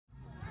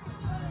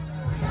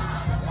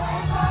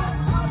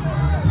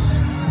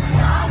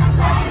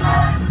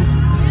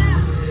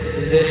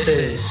This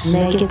is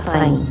Make It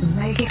Plain.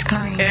 Make It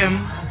Plain.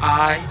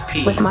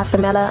 MIP With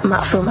Masamela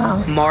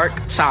Matfumo. Mark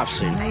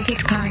Thompson. Make It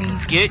Plain.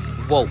 Get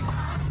woke.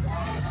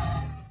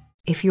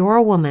 If you're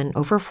a woman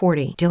over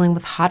 40 dealing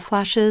with hot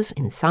flashes,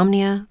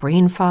 insomnia,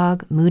 brain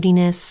fog,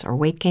 moodiness, or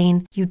weight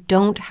gain, you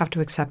don't have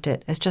to accept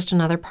it as just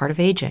another part of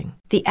aging.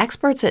 The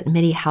experts at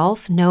MIDI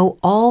Health know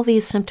all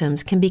these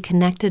symptoms can be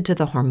connected to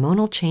the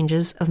hormonal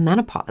changes of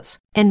menopause.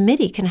 And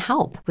MIDI can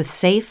help with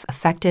safe,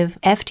 effective,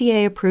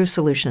 FDA-approved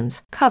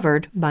solutions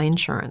covered by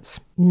insurance.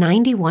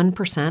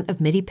 91% of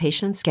MIDI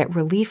patients get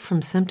relief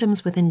from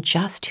symptoms within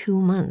just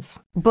 2 months.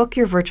 Book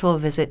your virtual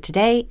visit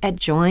today at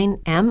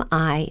joinmidi.com.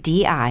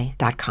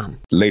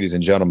 Ladies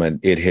and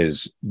gentlemen, it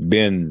has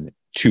been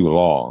too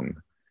long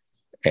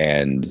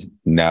and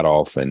not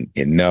often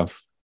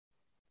enough,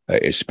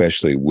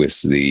 especially with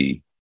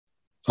the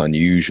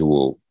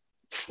unusual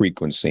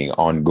frequency,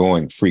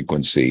 ongoing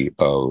frequency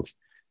of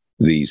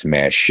these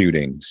mass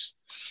shootings.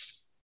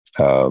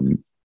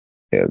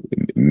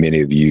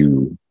 Many of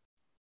you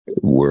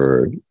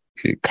were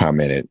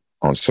commented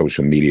on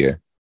social media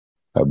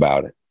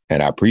about it,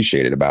 and I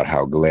appreciate it, about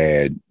how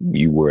glad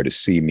you were to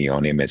see me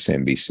on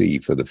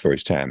MSNBC for the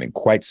first time in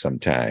quite some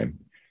time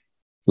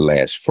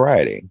last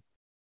Friday.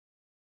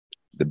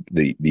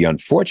 The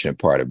unfortunate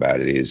part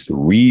about it is the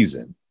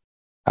reason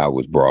I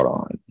was brought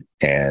on.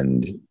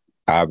 And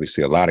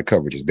obviously a lot of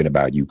coverage has been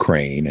about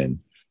Ukraine, and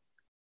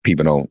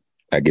people don't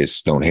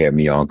have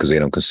me on because they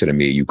don't consider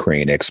me a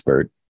Ukraine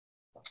expert.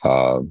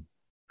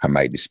 I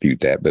might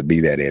dispute that, but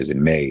be that as it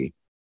may,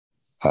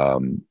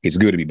 it's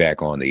good to be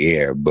back on the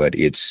air, but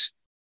it's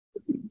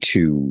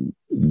to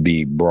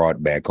be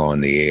brought back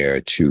on the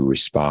air to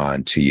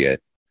respond to yet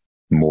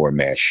more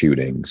mass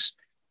shootings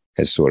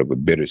as sort of a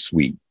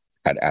bittersweet.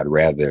 I'd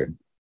rather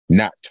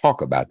not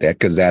talk about that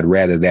because I'd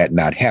rather that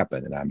not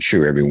happen. And I'm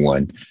sure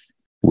everyone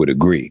would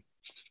agree.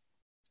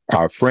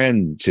 Our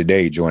friend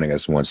today joining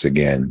us once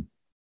again,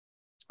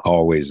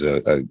 always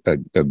a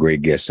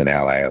great guest and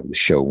ally of the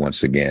show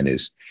once again,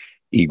 is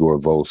Igor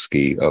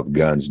Volsky of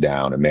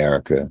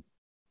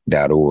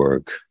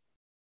GunsDownAmerica.org.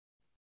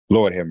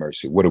 Lord have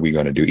mercy. What are we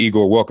going to do?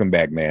 Igor, welcome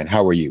back, man.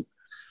 How are you?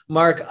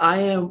 Mark,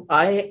 I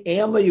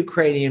am a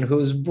Ukrainian who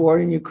was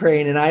born in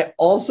Ukraine, and I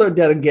also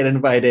didn't get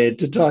invited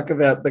to talk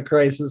about the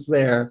crisis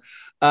there.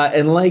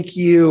 And like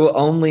you,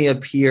 only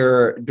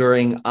appear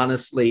during,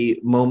 honestly,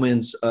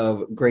 moments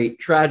of great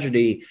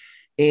tragedy.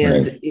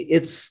 And right.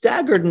 It's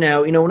staggered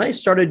now. You know, when I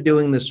started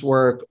doing this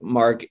work,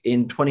 Mark,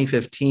 in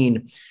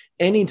 2015,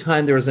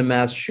 anytime there was a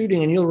mass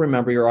shooting, and you'll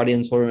remember, your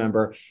audience will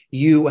remember,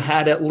 you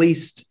had at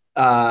least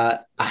a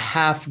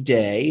half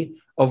day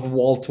of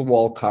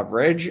wall-to-wall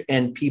coverage,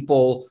 and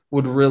people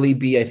would really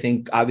be, I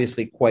think,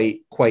 obviously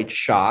quite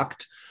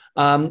shocked.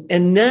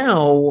 And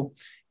now,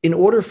 in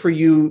order for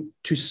you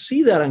to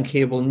see that on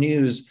cable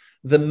news,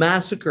 the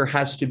massacre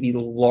has to be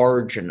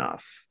large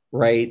enough,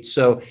 right?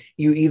 So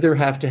you either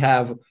have to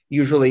have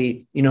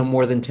usually,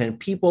 more than 10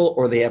 people,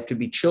 or they have to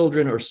be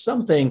children or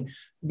something,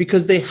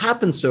 because they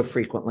happen so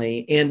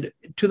frequently. And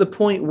to the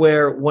point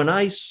where when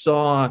I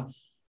saw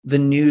the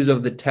news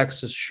of the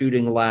Texas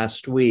shooting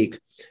last week,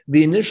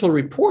 the initial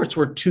reports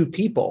were 2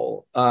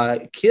 people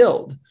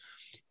killed.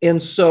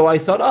 And so I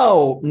thought,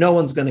 oh, no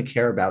one's going to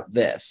care about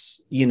this,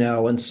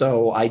 and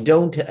so I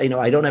don't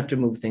have to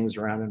move things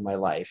around in my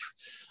life.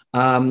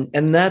 And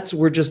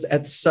we're just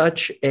at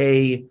such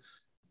a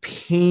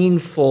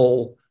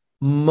painful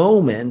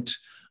moment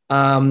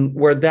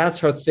where that's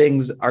how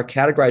things are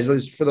categorized, at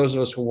least for those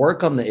of us who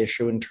work on the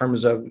issue, in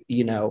terms of,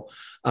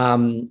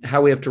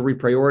 how we have to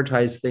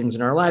reprioritize things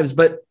in our lives.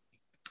 But,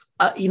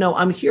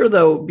 I'm here,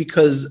 though,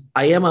 because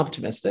I am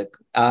optimistic.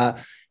 And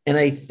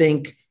I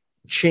think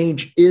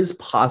change is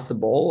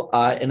possible.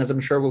 And as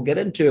I'm sure we'll get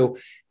into,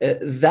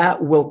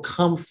 that will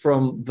come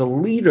from the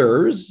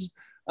leaders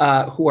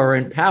who are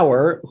in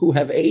power, who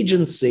have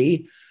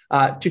agency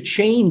to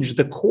change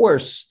the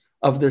course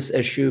of this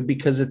issue,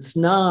 because it's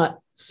not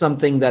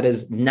something that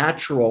is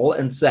natural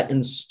and set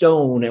in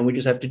stone, and we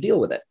just have to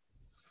deal with it.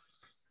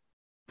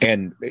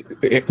 And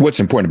what's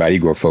important about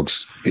Igor,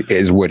 folks,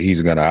 is what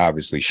he's going to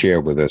obviously share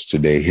with us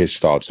today, his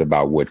thoughts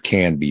about what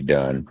can be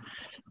done.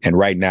 And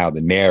right now,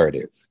 the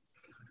narrative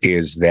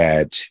is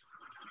that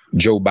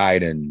Joe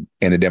Biden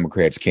and the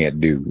Democrats can't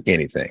do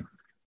anything.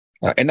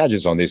 And not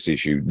just on this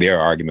issue. Their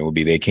argument would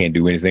be they can't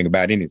do anything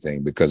about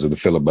anything because of the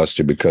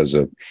filibuster, because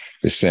of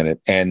the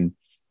Senate. And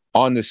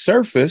on the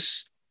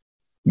surface,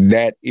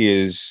 that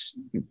is,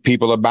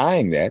 people are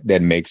buying that.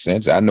 That makes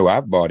sense. I know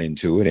I've bought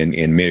into it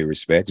in many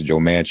respects. Joe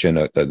Manchin,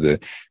 the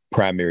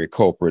primary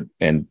culprit,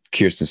 and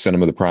Kyrsten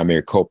Sinema, the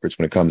primary culprits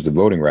when it comes to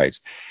voting rights.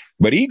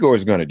 But Igor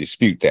is going to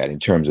dispute that in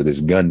terms of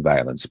this gun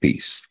violence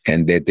piece,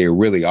 and that there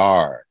really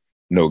are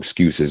no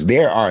excuses.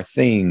 There are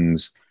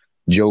things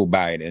Joe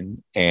Biden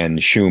and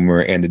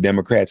Schumer and the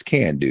Democrats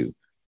can do,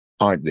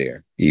 aren't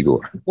there,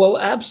 Igor? Well,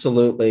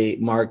 absolutely,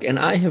 Mark. And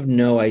I have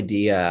no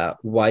idea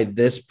why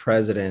this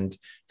president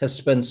has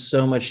spent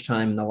so much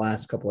time in the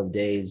last couple of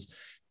days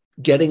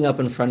getting up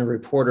in front of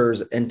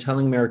reporters and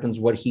telling Americans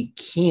what he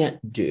can't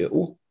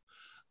do,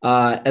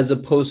 as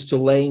opposed to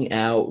laying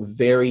out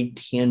very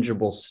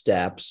tangible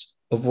steps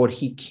of what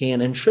he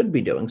can and should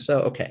be doing. So,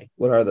 okay,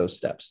 what are those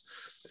steps?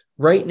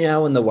 Right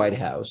now in the White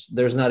House,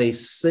 there's not a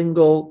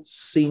single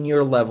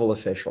senior level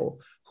official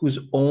whose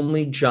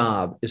only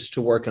job is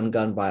to work on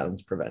gun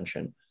violence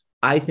prevention.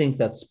 I think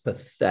that's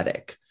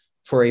pathetic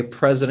for a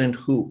president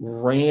who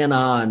ran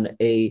on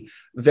a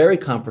very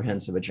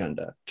comprehensive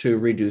agenda to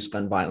reduce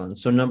gun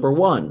violence. So number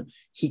one,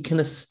 he can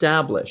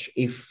establish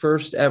a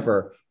first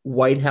ever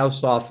White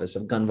House Office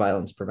of Gun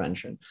Violence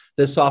Prevention.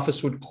 This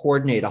office would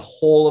coordinate a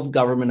whole of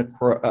government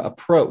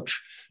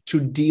approach to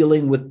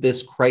dealing with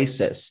this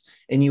crisis.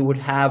 And you would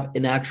have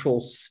an actual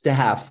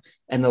staff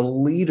and a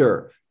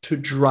leader to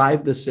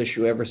drive this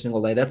issue every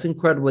single day. That's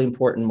incredibly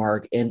important,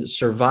 Mark. And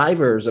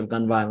survivors of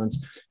gun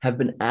violence have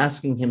been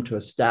asking him to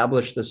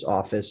establish this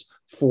office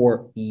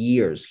for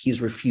years.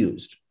 He's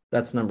refused.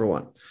 That's number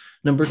one.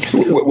 Number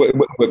two.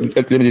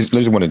 I just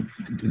want to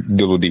do a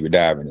little deeper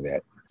dive into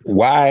that.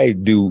 Why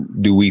do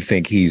we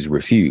think he's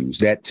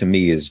refused? That to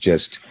me is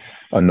just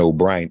a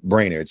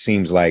no-brainer. It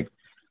seems like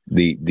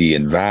the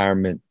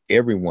environment,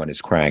 everyone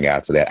is crying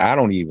out for that. I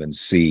don't even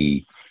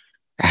see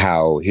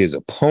how his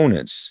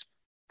opponents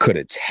could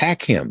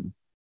attack him.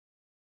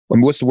 I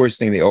mean, what's the worst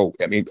thing they're only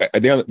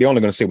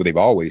going to say what they've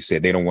always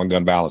said. They don't want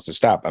gun violence to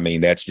stop. I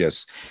mean, that's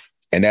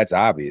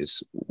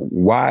obvious.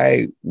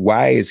 Why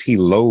is he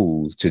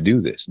loath to do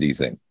this, do you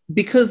think?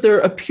 Because there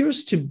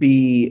appears to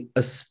be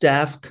a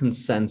staff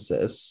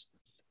consensus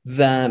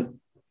that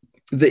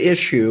the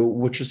issue,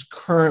 which is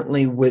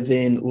currently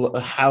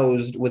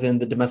housed within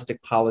the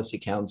Domestic Policy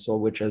Council,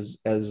 which, as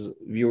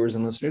viewers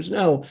and listeners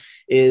know,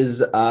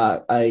 is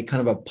a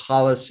kind of a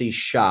policy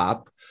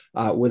shop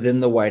within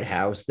the White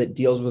House that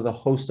deals with a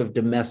host of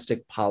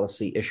domestic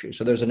policy issues.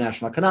 So there's a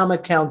National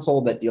Economic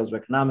Council that deals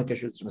with economic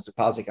issues, Domestic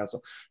Policy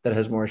Council that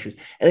has more issues.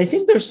 And I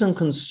think there's some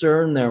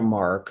concern there,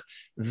 Mark,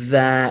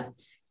 that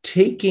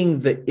taking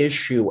the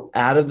issue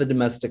out of the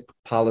Domestic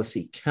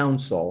Policy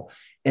Council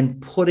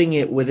and putting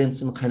it within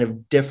some kind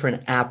of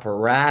different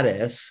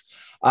apparatus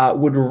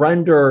would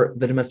render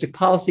the Domestic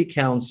Policy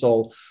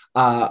Council,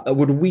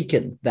 would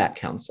weaken that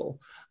council.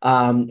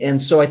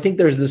 And so I think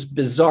there's this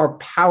bizarre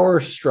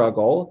power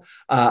struggle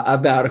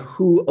about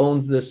who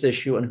owns this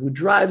issue and who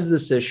drives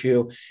this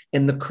issue.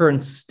 And the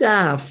current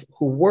staff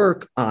who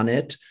work on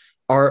it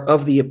are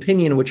of the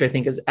opinion, which I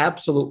think is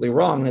absolutely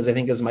wrong, as I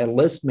think as my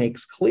list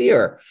makes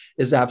clear,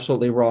 is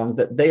absolutely wrong,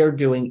 that they are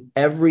doing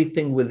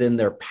everything within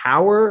their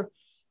power,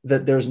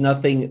 that there's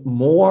nothing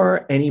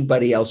more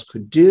anybody else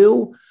could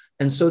do.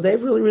 And so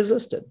they've really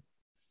resisted.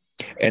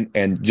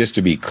 And just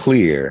to be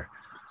clear,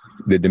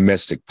 the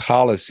Domestic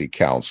Policy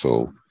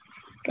Council,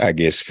 I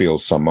guess,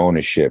 feels some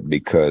ownership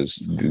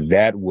because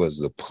that was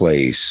the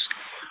place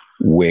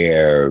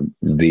where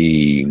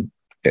the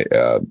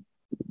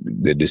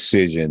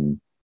decision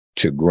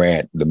to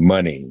grant the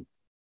money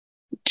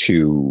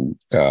to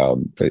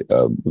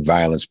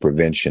violence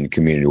prevention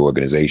community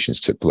organizations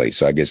took place.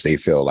 So I guess they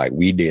feel like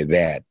we did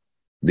that.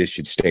 This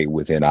should stay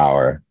within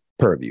our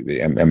purview.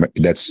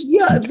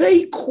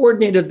 They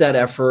coordinated that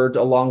effort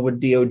along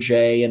with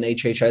DOJ and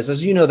HHS.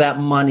 As you know, that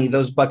money,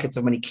 those buckets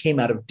of money came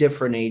out of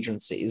different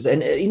agencies.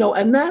 And,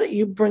 and that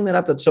you bring that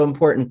up, that's so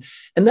important.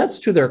 And that's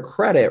to their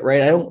credit,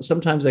 right?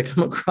 Sometimes I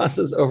come across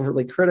as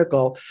overly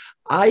critical.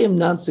 I am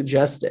not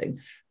suggesting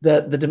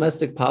that the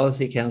Domestic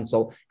Policy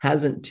Council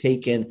hasn't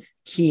taken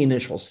key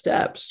initial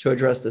steps to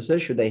address this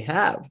issue. They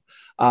have.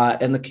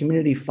 And the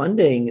community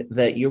funding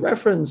that you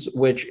reference,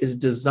 which is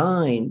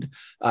designed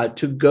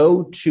to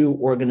go to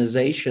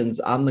organizations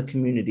on the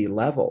community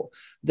level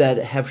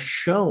that have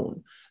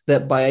shown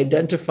that by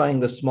identifying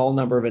the small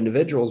number of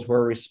individuals who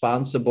are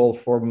responsible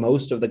for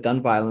most of the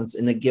gun violence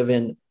in a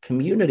given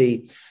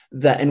community,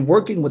 and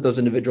working with those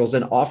individuals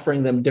and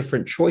offering them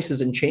different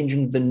choices and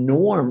changing the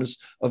norms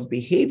of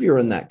behavior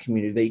in that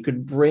community, that you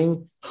could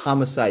bring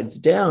homicides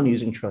down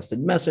using trusted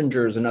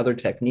messengers and other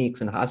techniques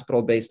and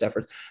hospital-based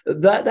efforts.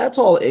 That's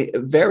all a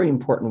very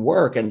important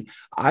work. And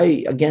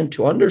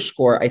to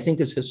underscore, I think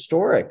is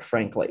historic,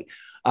 frankly,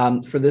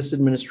 for this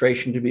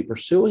administration to be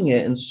pursuing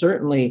it, and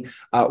certainly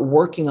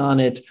working on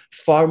it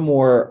far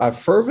more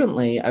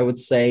fervently, I would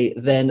say,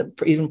 than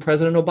even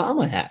President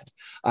Obama had,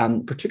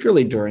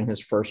 particularly during his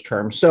first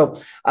term. So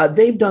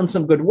they've done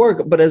some good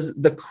work, but as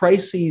the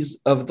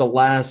crises of the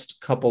last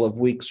couple of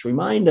weeks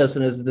remind us,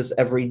 and as this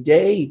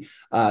everyday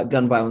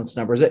gun violence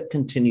numbers, it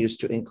continues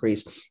to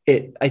increase,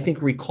 it, I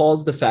think,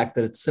 recalls the fact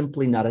that it's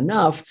simply not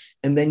enough,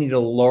 and they need a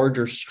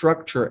larger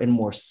structure and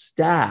more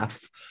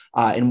staff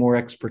and more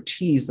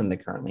expertise than they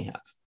currently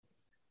have.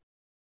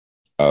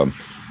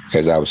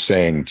 As I was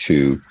saying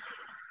to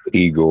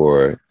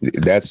Igor,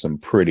 that's some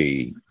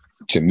pretty,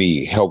 to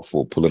me,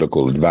 helpful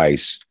political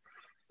advice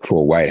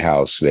for a White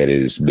House that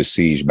is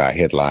besieged by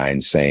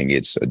headlines saying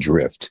it's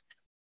adrift.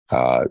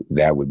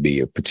 That would be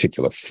a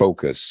particular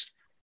focus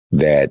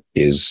that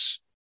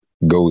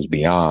goes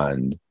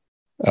beyond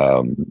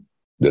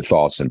the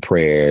thoughts and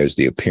prayers,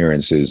 the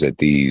appearances at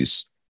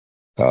these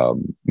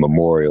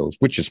memorials,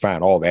 which is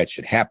fine. All that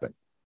should happen,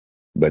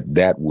 but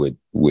that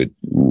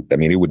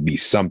it would be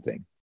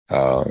something.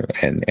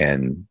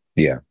 And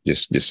yeah,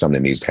 just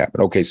something needs to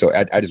happen. Okay, so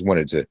I just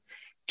wanted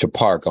to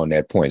park on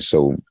that point,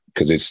 so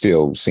because it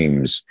still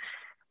seems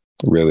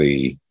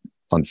really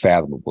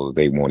unfathomable that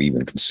they won't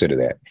even consider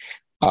that.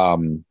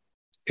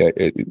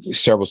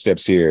 Several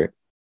steps here.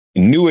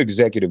 New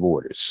executive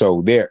orders.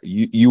 So there,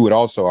 you would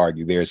also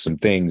argue there's some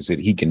things that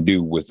he can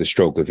do with the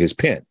stroke of his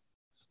pen.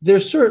 There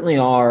certainly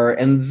are.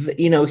 And,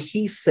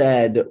 he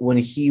said when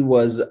he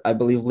was, I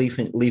believe,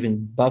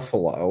 leaving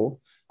Buffalo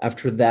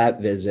after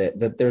that visit,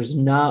 that there's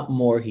not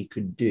more he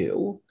could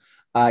do.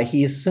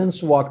 He has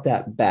since walked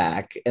that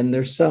back, and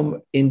there's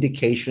some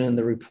indication in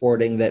the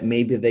reporting that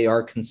maybe they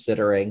are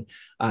considering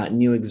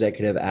new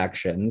executive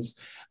actions.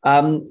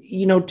 To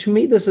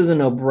me, this is a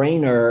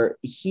no-brainer.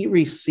 He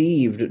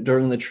received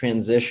during the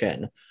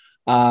transition,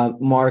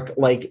 Mark,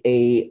 like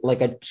a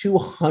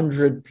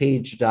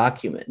 200-page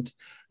document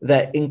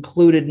that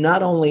included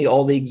not only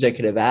all the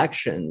executive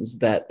actions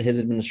that his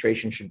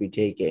administration should be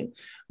taking,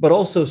 but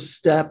also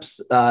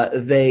steps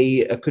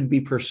they could be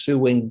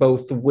pursuing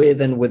both with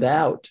and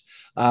without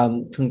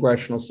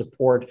congressional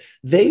support.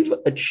 They've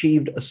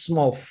achieved a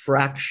small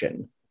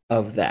fraction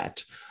of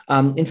that.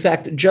 In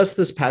fact, just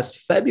this past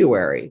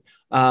February,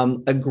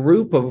 a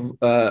group of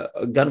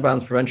gun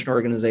violence prevention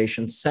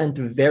organizations sent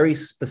very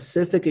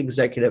specific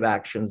executive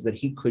actions that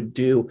he could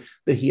do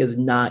that he has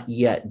not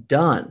yet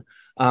done.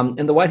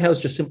 And the White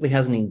House just simply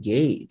hasn't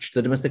engaged.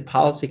 The Domestic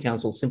Policy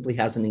Council simply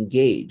hasn't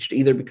engaged,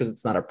 either because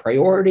it's not a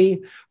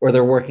priority or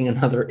they're working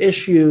on other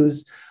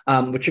issues,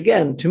 which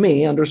again, to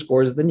me,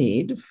 underscores the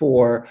need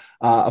for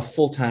a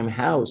full-time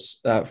House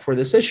for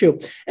this issue.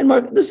 And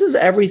Mark, this is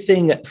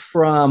everything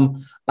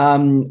from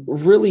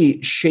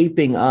really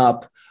shaping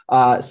up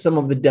some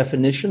of the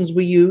definitions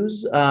we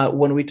use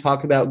when we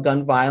talk about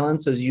gun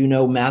violence. As you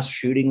know, mass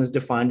shooting is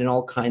defined in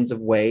all kinds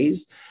of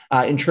ways.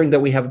 Ensuring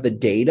that we have the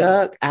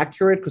data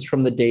accurate, because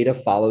from the data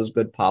follows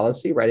good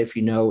policy, right? If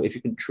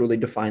you can truly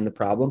define the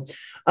problem,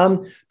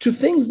 to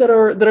things that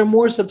are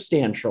more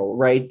substantial,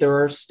 right?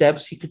 There are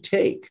steps he could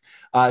take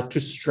to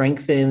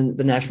strengthen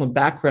the national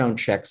background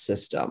check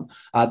system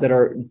that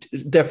are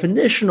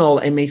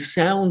definitional and may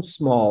sound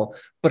small,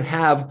 but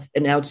have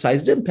an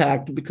outsized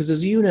impact, because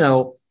as you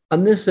know,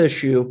 on this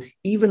issue,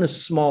 even a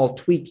small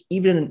tweak,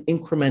 even an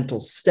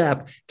incremental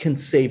step can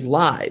save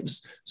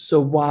lives. So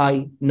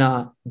why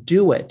not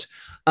do it?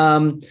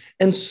 And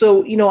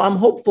so, I'm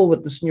hopeful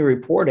with this new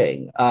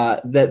reporting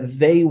that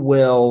they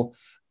will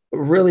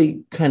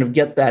really kind of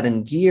get that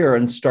in gear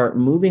and start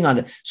moving on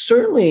it.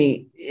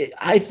 Certainly,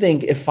 I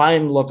think if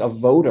I'm a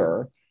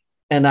voter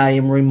and I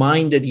am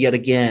reminded yet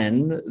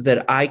again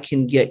that I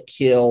can get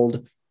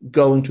killed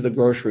going to the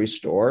grocery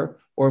store,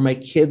 or my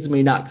kids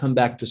may not come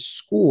back to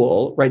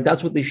school, right?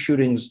 That's what these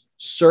shootings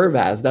serve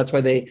as. That's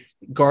why they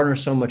garner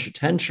so much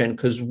attention,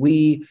 because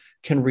we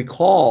can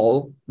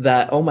recall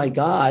that, oh my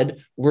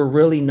God, we're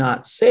really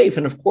not safe.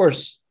 And of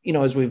course,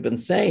 as we've been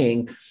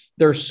saying,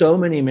 there are so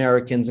many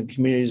Americans and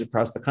communities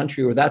across the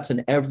country where that's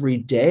an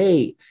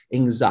everyday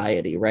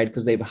anxiety, right?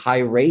 Because they have high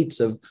rates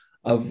of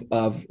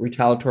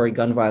retaliatory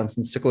gun violence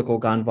and cyclical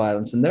gun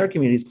violence in their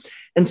communities.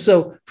 And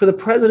so for the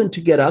president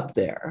to get up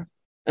there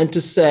and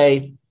to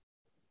say,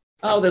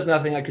 oh, there's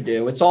nothing I could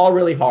do, it's all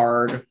really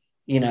hard,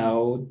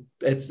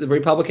 it's the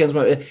Republicans.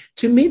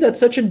 To me, that's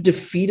such a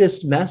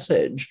defeatist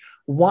message.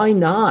 Why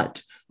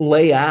not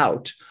lay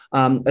out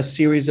a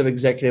series of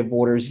executive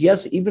orders?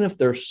 Yes, even if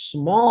they're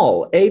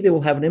small, A, they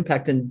will have an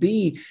impact, and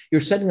B,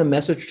 you're sending a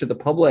message to the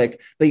public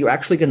that you're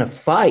actually going to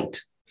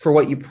fight for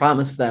what you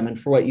promised them and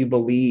for what you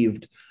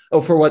believed,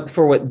 or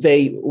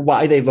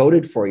why they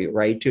voted for you,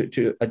 right,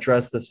 to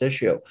address this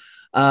issue.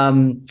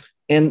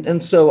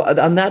 And so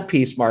on that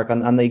piece, Mark,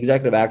 on the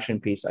executive action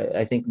piece,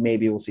 I think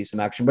maybe we'll see some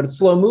action, but it's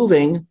slow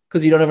moving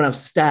because you don't have enough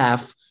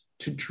staff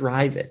to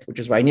drive it, which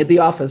is why you need the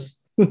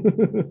office.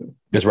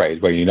 That's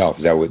right. Well,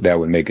 that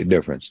would make a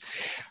difference.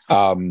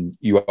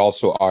 You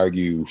also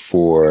argue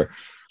for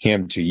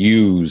him to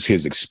use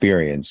his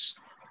experience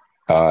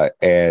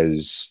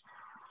as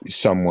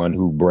someone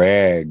who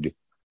bragged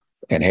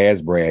and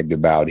has bragged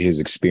about his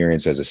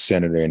experience as a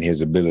senator and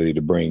his ability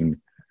to bring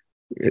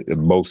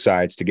both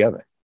sides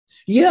together.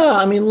 Yeah,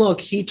 I mean, look,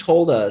 he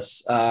told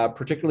us,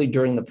 particularly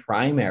during the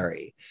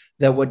primary,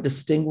 that what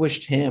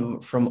distinguished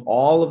him from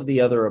all of the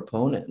other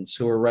opponents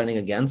who were running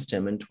against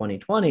him in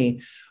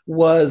 2020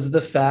 was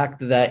the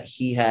fact that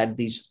he had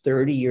these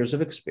 30 years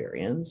of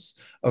experience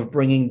of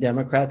bringing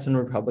Democrats and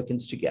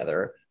Republicans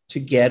together to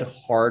get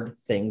hard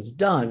things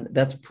done.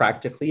 That's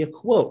practically a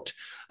quote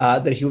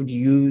that he would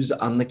use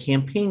on the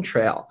campaign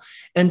trail.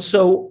 And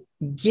so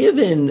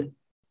given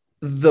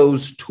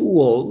those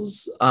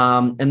tools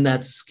and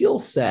that skill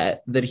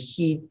set that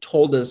he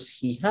told us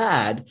he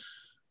had,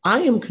 I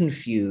am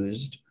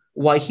confused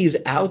why he's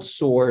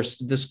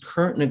outsourced this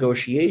current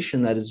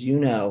negotiation that, as you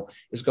know,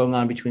 is going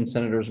on between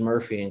Senators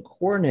Murphy and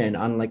Cornyn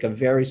on a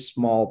very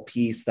small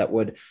piece that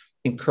would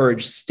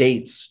encourage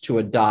states to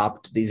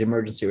adopt these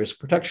emergency risk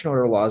protection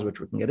order laws,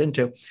 which we can get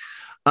into.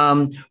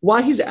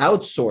 Why he's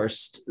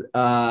outsourced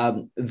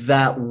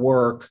that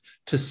work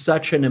to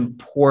such an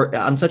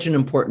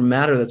important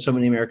matter that so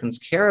many Americans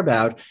care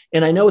about.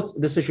 And I know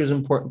this issue is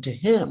important to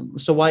him.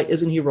 So why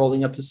isn't he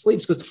rolling up his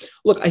sleeves? Because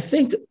look, I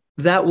think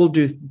that will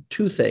do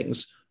two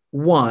things.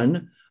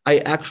 One, I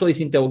actually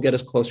think that will get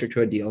us closer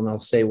to a deal, and I'll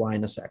say why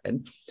in a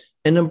second.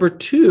 And number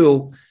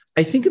two,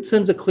 I think it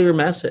sends a clear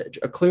message,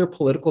 a clear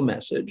political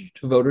message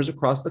to voters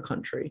across the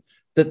country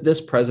that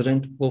this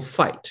president will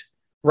fight.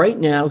 Right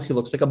now, he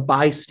looks like a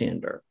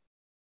bystander.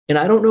 And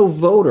I don't know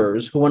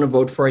voters who want to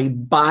vote for a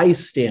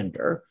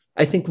bystander.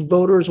 I think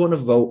voters want to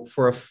vote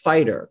for a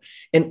fighter.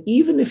 And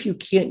even if you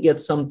can't get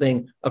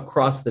something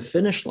across the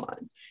finish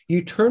line,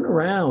 you turn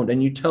around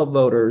and you tell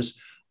voters,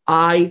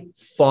 I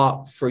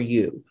fought for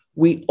you.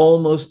 We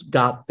almost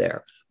got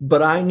there,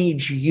 but I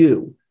need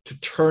you to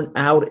turn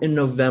out in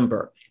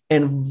November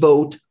and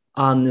vote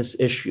on this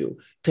issue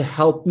to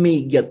help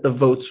me get the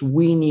votes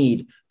we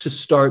need to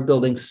start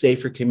building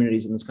safer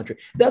communities in this country.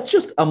 That's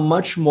just a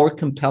much more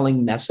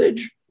compelling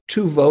message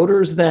to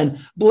voters than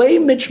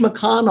blame Mitch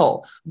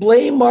McConnell,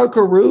 blame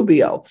Marco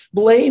Rubio,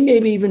 blame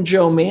maybe even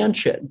Joe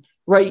Manchin,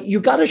 right? You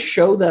got to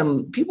show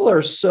them. People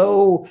are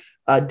so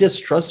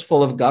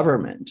distrustful of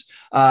government.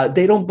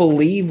 They don't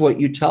believe what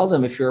you tell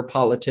them if you're a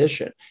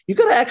politician. You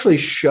got to actually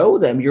show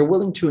them you're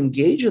willing to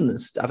engage in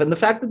this stuff. And the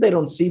fact that they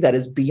don't see that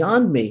is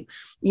beyond me.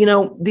 You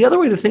know, the other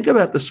way to think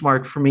about this,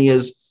 Mark, for me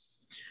is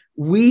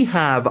we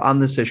have on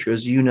this issue,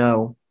 as you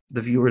know,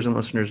 the viewers and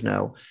listeners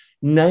know,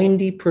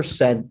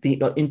 90%,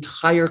 the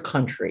entire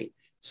country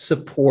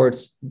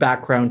supports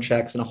background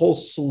checks and a whole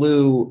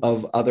slew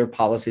of other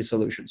policy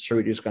solutions to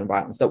reduce gun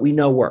violence that we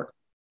know work.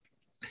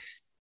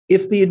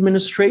 If the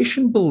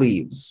administration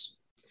believes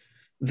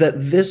that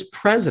this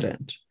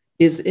president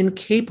is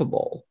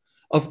incapable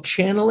of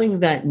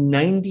channeling that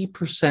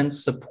 90%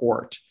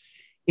 support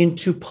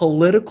into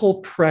political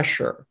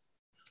pressure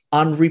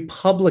on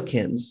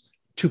Republicans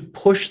to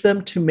push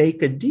them to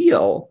make a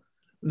deal,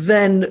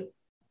 then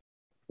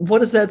what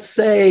does that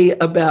say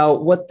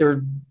about what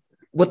their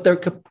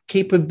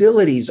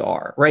capabilities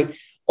are, right?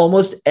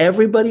 Almost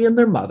everybody and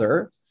their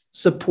mother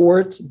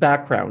supports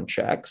background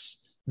checks.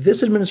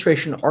 This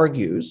administration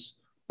argues,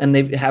 and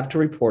they have to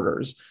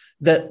reporters,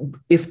 that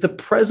if the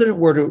president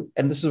were to,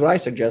 and this is what I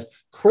suggest,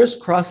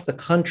 crisscross the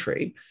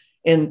country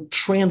and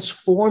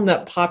transform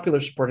that popular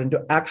support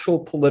into actual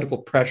political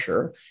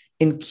pressure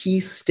in key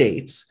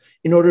states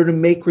in order to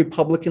make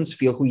Republicans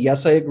feel, who,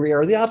 yes, I agree,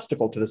 are the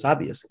obstacle to this,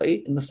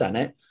 obviously, in the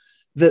Senate,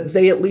 that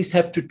they at least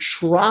have to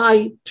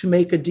try to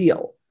make a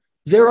deal.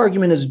 Their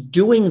argument is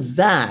doing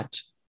that,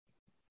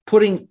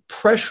 putting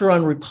pressure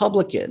on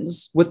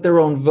Republicans with their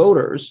own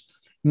voters,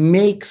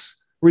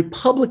 makes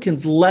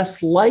Republicans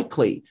less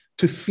likely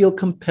to feel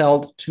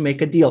compelled to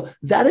make a deal.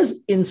 That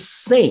is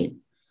insane.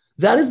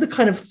 That is the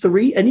kind of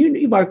and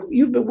you, Mark,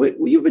 you've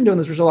been doing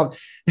this for so long.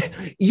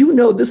 You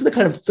know, this is the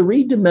kind of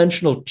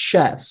three-dimensional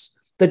chess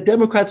that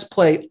Democrats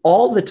play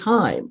all the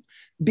time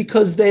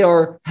because they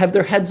have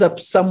their heads up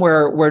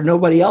somewhere where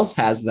nobody else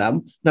has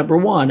them, number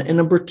one. And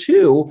number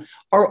two,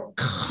 are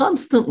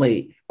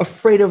constantly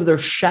afraid of their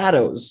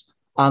shadows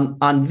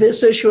on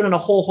this issue and on a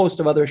whole host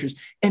of other issues.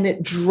 And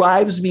it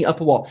drives me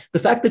up a wall. The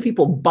fact that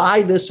people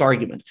buy this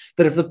argument,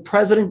 that if the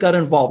president got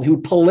involved, he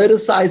would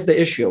politicize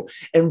the issue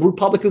and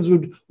Republicans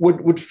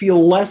would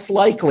feel less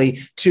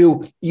likely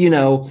to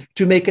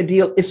make a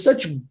deal, is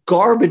such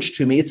garbage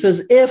to me. It's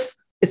as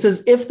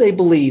if they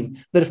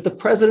believe that if the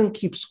president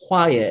keeps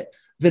quiet,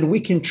 then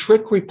we can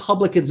trick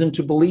Republicans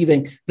into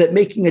believing that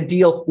making a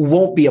deal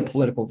won't be a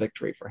political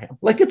victory for him.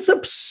 Like, it's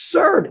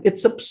absurd.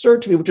 It's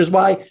absurd to me, which is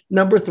why,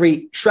 number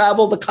three,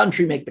 travel the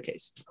country, make the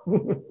case.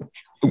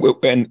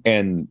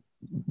 and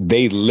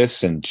they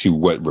listen to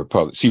what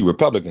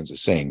Republicans are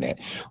saying, that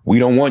we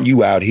don't want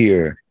you out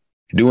here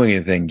doing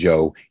anything,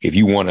 Joe, if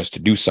you want us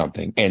to do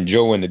something. And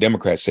Joe and the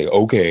Democrats say,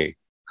 okay,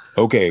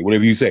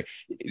 whatever you say.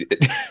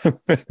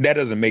 That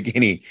doesn't make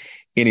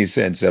any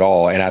sense at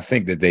all. And I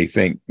think that they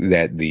think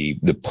that the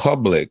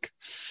public,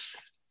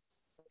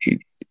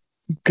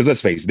 because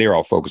let's face it, they're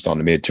all focused on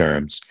the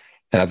midterms.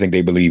 And I think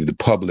they believe the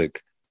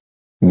public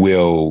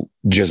will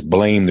just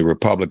blame the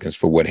Republicans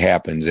for what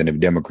happens. And if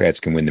Democrats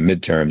can win the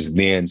midterms,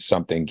 then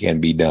something can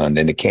be done.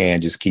 Then the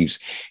can just keeps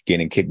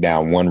getting kicked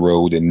down one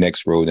road and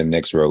next road and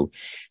next road.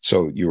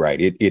 So you're right.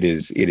 It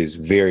is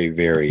very,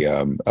 very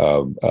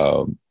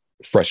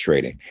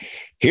frustrating.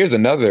 Here's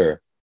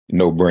another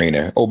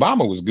no-brainer.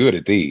 Obama was good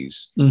at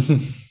these.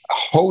 Mm-hmm.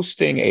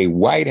 Hosting a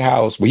White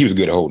House, well, he was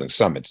good at holding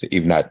summits,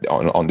 even not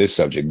on this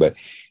subject, but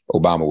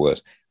Obama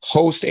was.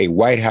 Host a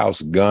White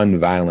House gun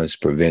violence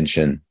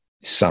prevention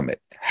summit.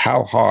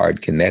 How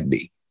hard can that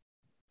be?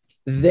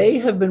 They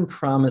have been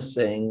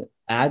promising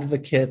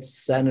advocates,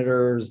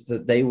 senators,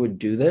 that they would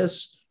do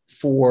this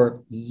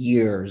for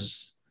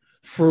years,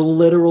 for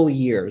literal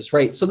years,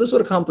 right? So this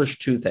would accomplish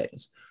two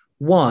things.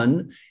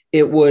 One,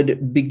 it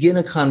would begin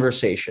a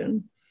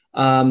conversation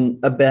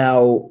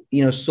about,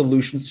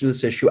 solutions to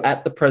this issue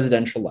at the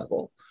presidential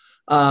level.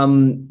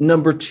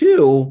 Number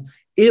two,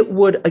 it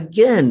would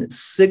again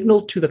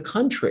signal to the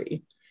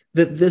country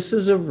that this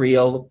is a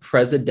real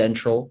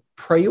presidential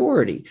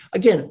priority.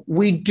 Again,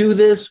 we do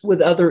this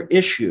with other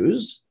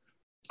issues.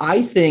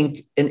 I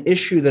think an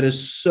issue that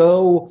is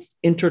so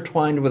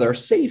intertwined with our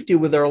safety,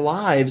 with our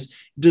lives,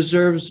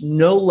 deserves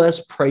no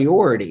less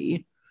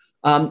priority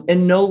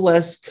and no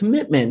less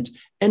commitment.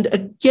 And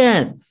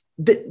again,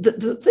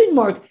 the thing,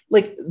 Mark,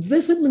 like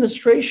this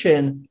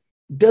administration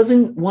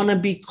doesn't want to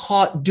be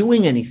caught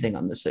doing anything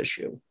on this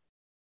issue.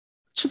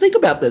 So think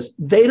about this.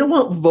 They don't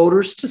want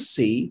voters to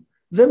see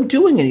them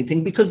doing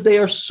anything because they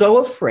are so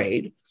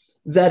afraid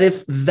that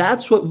if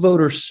that's what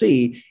voters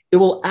see, it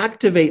will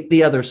activate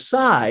the other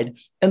side,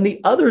 and the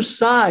other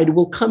side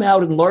will come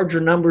out in larger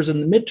numbers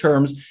in the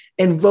midterms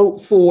and vote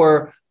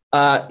for,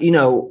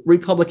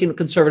 Republican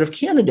conservative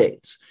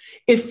candidates.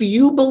 If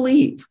you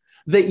believe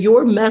that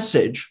your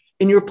message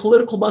and your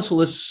political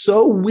muscle is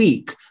so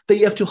weak that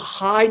you have to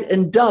hide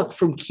and duck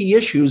from key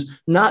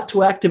issues not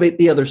to activate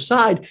the other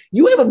side,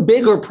 you have a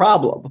bigger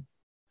problem.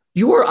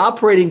 You are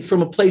operating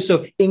from a place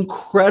of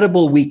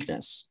incredible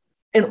weakness.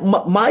 And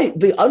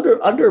the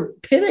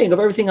underpinning of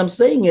everything I'm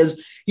saying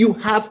is you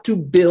have to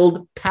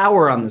build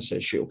power on this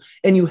issue,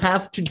 and you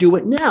have to do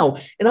it now.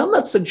 And I'm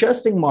not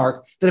suggesting,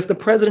 Mark, that if the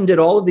president did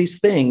all of these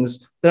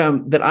things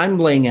that I'm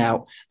laying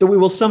out, that we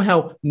will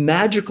somehow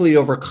magically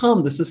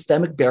overcome the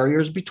systemic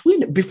barriers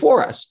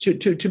before us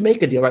to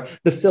make a deal, right?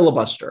 The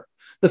filibuster,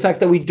 the fact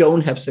that we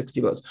don't have 60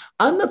 votes.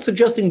 I'm not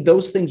suggesting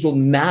those things will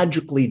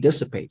magically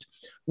dissipate.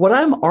 What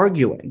I'm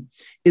arguing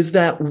is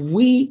that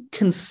we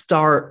can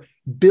start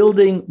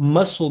building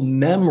muscle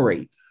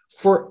memory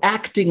for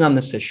acting on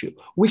this issue.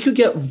 We could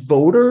get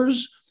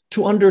voters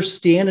to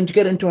understand and to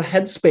get into a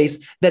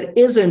headspace that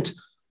isn't,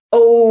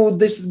 oh,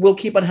 this will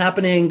keep on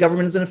happening,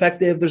 government is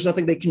ineffective, there's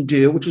nothing they can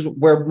do, which is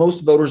where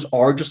most voters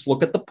are, just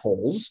look at the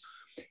polls,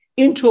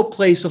 into a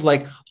place of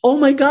like, oh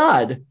my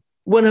God,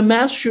 when a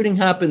mass shooting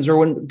happens or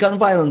when gun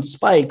violence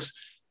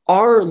spikes,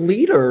 our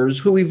leaders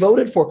who we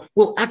voted for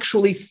will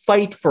actually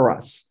fight for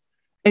us.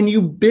 And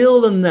you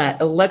build on that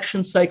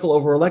election cycle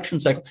over election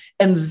cycle.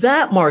 And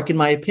that, Mark, in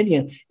my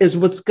opinion, is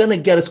what's going to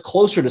get us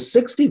closer to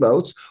 60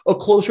 votes or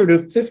closer to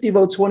 50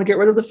 votes who want to get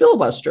rid of the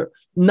filibuster,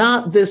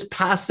 not this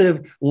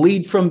passive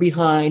lead from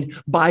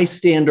behind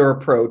bystander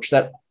approach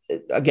that,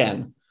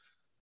 again,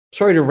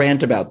 sorry to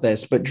rant about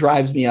this, but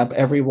drives me up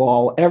every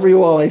wall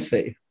I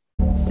see.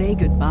 Say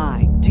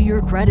goodbye to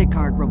your credit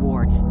card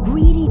rewards.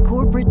 Greedy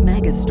corporate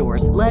mega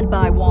stores, led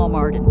by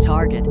Walmart and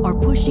Target, are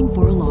pushing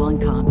for a law in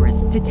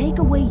Congress to take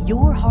away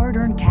your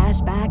hard-earned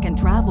cash back and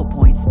travel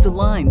points to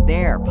line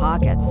their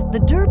pockets. The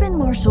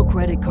Durbin-Marshall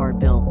credit card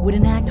bill would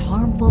enact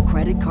harmful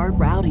credit card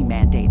routing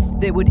mandates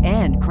that would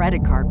end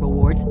credit card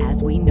rewards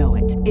as we know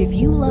it. If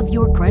you love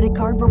your credit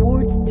card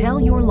rewards, tell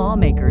your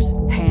lawmakers,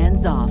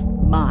 hands off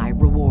my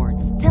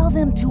rewards. Tell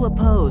them to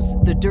oppose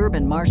the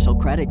Durbin-Marshall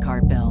credit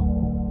card bill.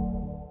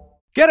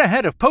 Get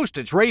ahead of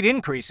postage rate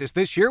increases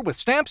this year with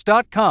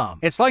Stamps.com.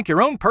 It's like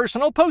your own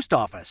personal post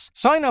office.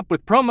 Sign up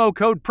with promo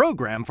code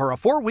PROGRAM for a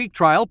 4-week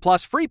trial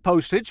plus free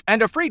postage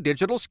and a free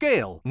digital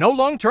scale. No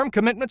long-term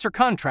commitments or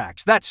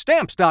contracts. That's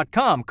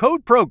Stamps.com,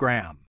 code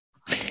PROGRAM.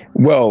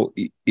 Well,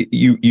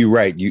 you're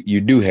right. You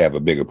do have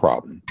a bigger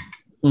problem.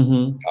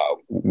 Mm-hmm.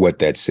 What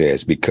that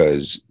says,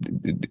 because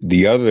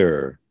the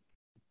other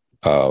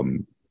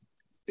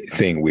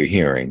thing we're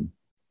hearing,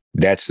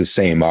 that's the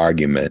same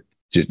argument.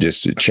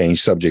 Just to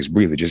change subjects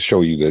briefly, just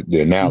show you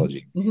the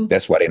analogy. Mm-hmm.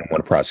 That's why they don't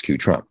want to prosecute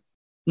Trump.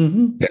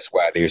 Mm-hmm. That's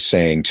why they're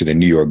saying to the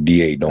New York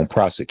DA, don't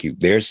prosecute.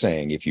 They're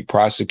saying if you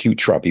prosecute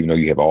Trump, even though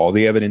you have all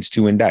the evidence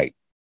to indict,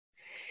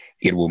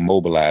 it will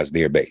mobilize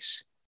their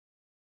base.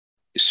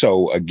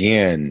 So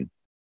again,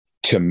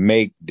 to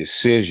make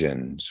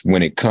decisions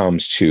when it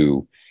comes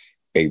to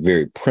a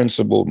very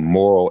principled,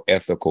 moral,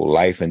 ethical,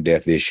 life and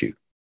death issue,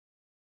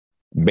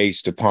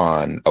 based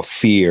upon a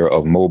fear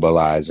of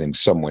mobilizing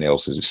someone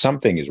else's.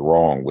 Something is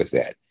wrong with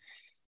that.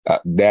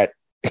 That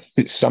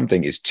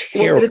something is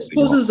terrible. Well, it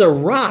exposes wrong. A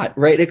rot,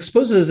 right? It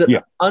exposes an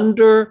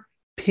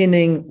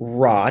underpinning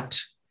rot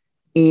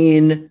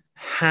in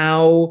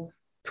how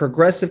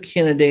progressive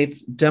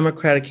candidates,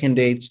 Democratic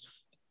candidates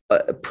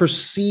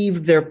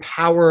perceive their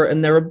power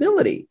and their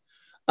ability.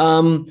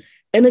 And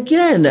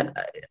again,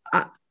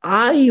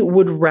 I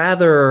would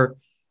rather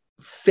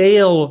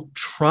fail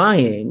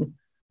trying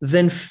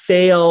than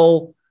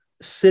fail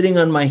sitting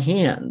on my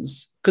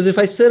hands. Because if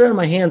I sit on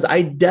my hands,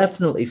 I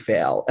definitely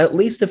fail. At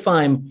least if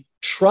I'm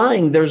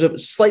trying, there's a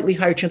slightly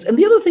higher chance. And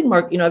the other thing,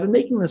 Mark, I've been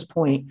making this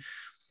point,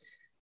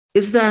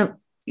 is that,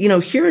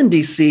 here in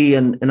DC,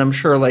 and I'm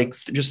sure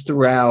just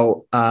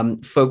throughout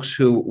folks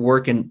who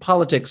work in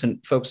politics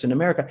and folks in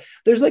America,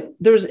 there's and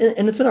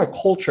it's in our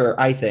culture,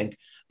 I think,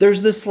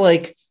 there's this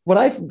what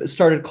I've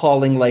started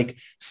calling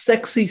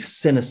sexy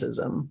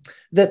cynicism,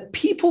 that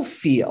people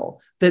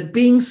feel that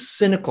being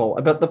cynical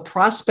about the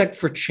prospect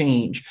for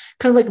change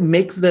kind of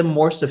makes them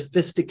more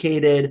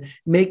sophisticated,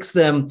 makes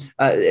them,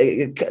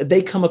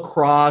 they come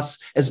across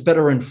as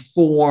better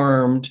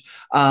informed.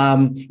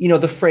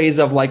 The phrase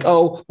of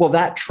oh, well,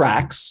 that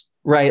tracks,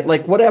 right?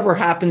 Whatever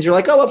happens, you're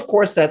oh, of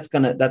course that's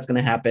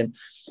gonna happen.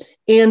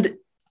 And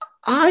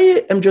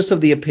I am just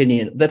of the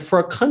opinion that for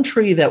a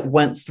country that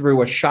went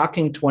through a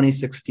shocking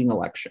 2016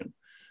 election,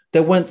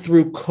 that went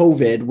through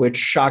COVID, which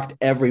shocked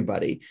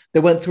everybody,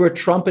 that went through a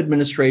Trump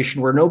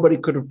administration where nobody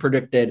could have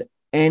predicted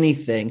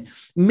anything,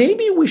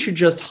 maybe we should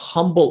just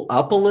humble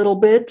up a little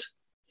bit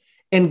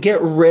and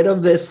get rid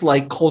of this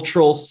like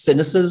cultural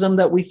cynicism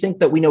that we think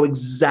that we know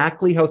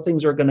exactly how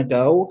things are going to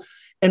go,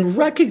 and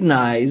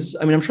recognize,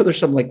 I mean, I'm sure there's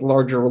some like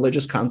larger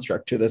religious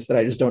construct to this that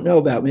I just don't know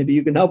about. Maybe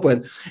you can help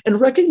with, and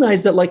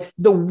recognize that like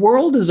the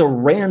world is a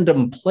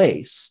random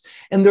place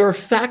and there are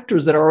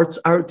factors that are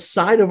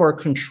outside of our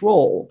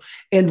control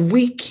and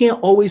we can't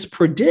always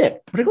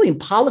predict, particularly in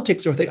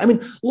politics or things. I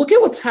mean, look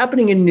at what's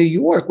happening in New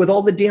York with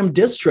all the damn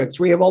districts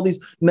where you have all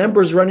these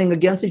members running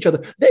against each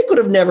other. They could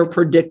have never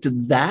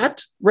predicted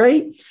that,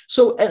 right?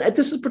 So, and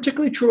this is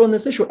particularly true on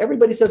this issue.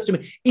 Everybody says to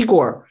me,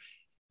 Igor,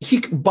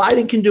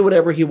 Biden can do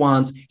whatever he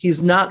wants.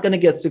 He's not going to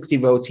get 60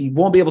 votes. He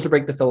won't be able to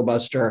break the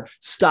filibuster.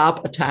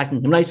 Stop attacking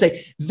him. And I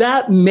say,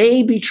 that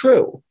may be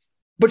true,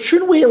 but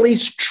shouldn't we at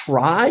least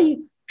try?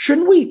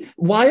 Shouldn't we?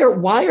 Why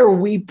are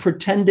we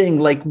pretending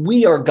like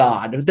we are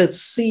God, that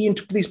see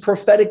into these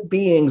prophetic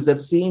beings that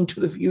see into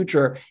the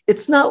future?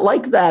 It's not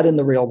like that in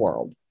the real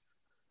world.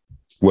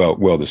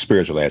 Well, the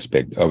spiritual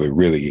aspect of it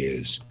really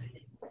is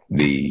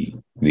the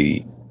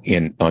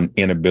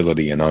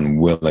inability and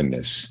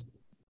unwillingness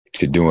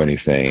to do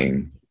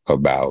anything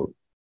about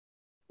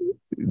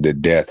the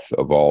deaths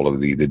of all of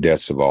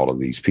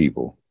these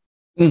people,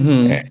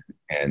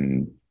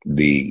 and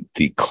the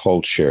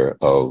culture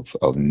of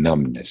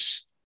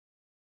numbness,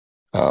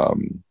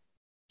 and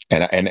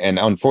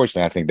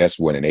unfortunately, I think that's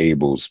what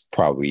enables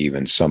probably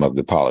even some of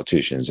the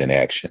politicians in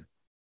action,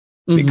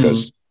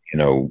 because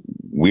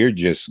we're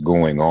just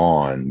going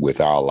on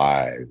with our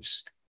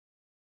lives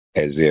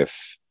as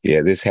if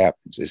this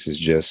happens. This is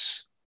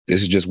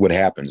just what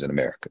happens in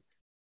America.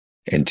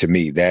 And to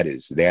me, that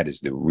is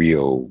the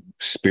real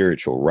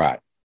spiritual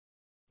rot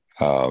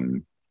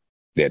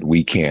that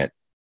we can't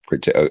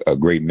protect. A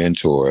great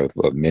mentor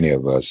of many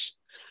of us,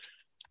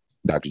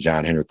 Dr.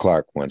 John Henry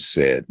Clark, once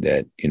said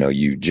that,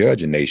 you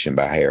judge a nation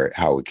by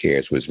how it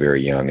cares when it's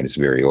very young and it's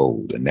very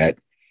old. And that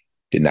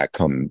did not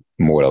come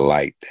more to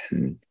light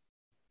than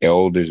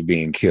elders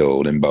being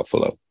killed in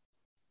Buffalo.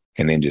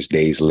 And then just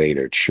days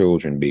later,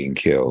 children being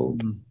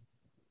killed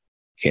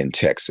in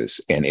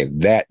Texas. And if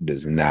that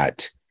does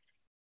not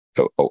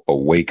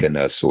awaken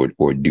us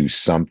or do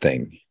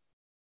something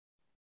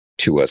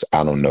to us,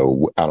 I don't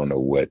know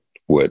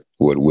what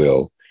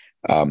will.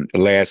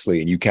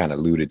 Lastly, and you kind of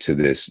alluded to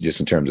this just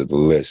in terms of the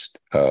list,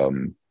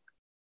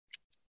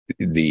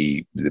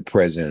 the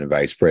president and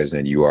vice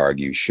president, you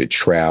argue, should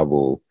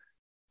travel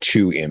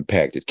to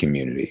impacted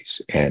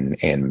communities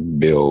and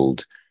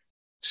build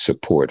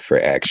support for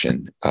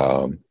action.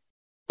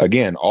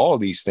 Again, all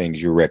of these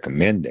things you're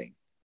recommending,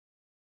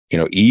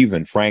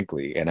 even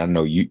frankly, and I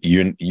know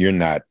you're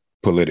not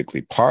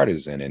politically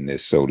partisan in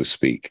this, so to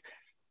speak,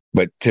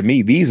 but to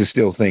me, these are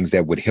still things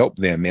that would help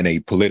them in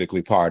a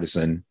politically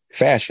partisan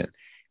fashion,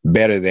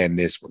 better than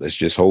this. Let's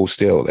just hold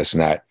still. Let's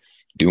not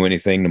do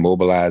anything to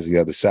mobilize the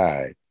other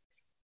side.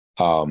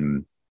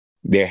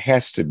 There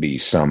has to be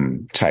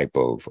some type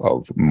of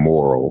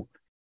moral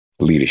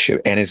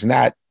leadership, and it's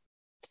not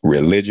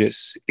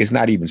religious. It's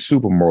not even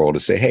super moral to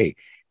say, hey,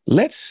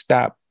 let's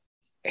stop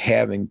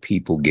having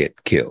people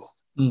get killed.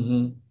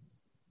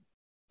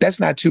 That's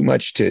not too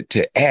much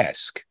to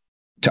ask,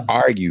 to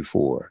argue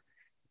for.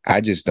 I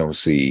just don't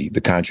see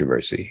the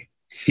controversy,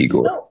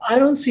 Igor. No, I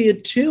don't see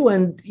it too.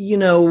 And,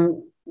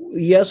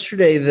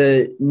 yesterday,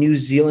 the New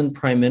Zealand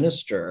prime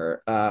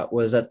minister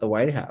was at the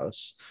White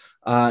House,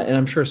 and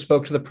I'm sure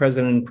spoke to the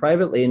president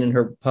privately, and in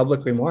her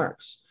public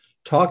remarks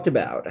talked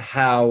about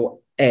how,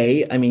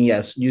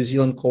 yes, New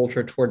Zealand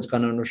culture towards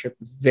gun ownership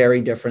very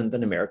different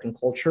than American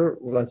culture.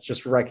 Let's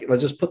just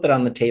put that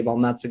on the table.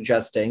 I'm not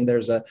suggesting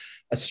there's a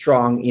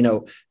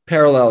strong,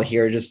 parallel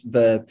here. Just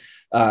the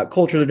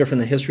cultures are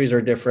different, the histories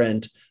are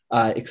different,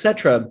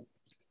 etc.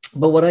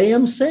 But what I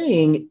am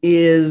saying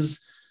is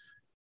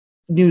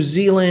New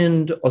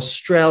Zealand,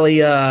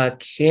 Australia,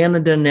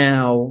 Canada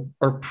now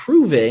are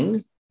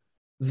proving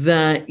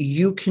that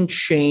you can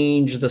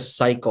change the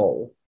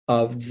cycle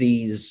of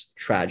these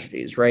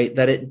tragedies, right?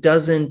 That it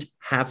doesn't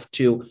have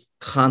to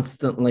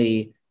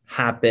constantly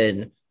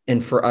happen.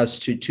 And for us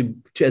to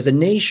as a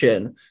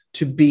nation,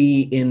 to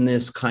be in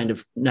this kind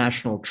of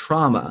national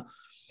trauma.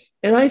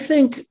 And I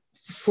think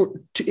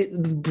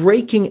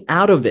breaking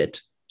out of it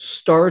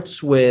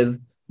starts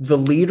with the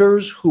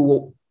leaders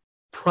who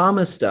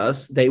promised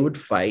us they would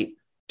fight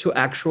to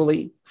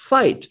actually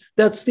fight.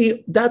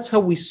 That's how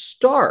we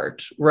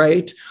start,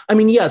 right? I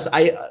mean, yes,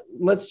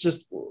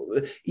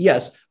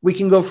 we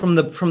can go from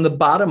the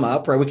bottom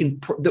up, right?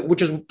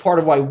 Which is part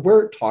of why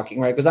we're talking,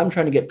 right? Because I'm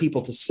trying to get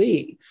people to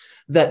see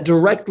that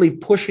directly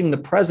pushing the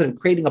president,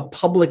 creating a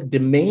public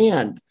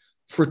demand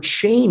for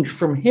change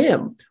from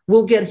him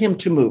will get him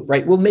to move,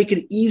 right? Will make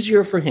it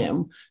easier for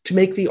him to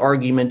make the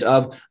argument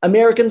of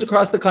Americans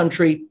across the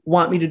country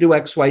want me to do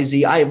X, Y,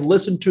 Z. I have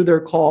listened to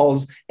their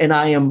calls and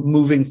I am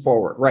moving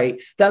forward,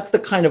 right? That's the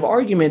kind of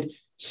argument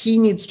he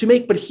needs to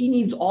make, but he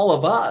needs all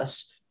of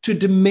us to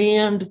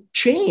demand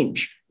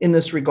change in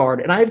this regard.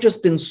 And I've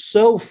just been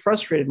so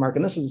frustrated, Mark,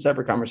 and this is a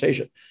separate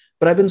conversation,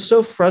 but I've been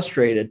so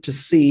frustrated to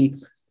see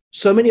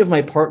so many of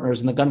my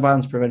partners in the gun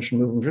violence prevention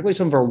movement, particularly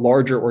some of our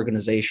larger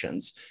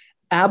organizations,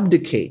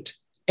 abdicate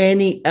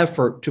any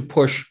effort to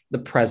push the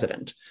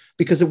president.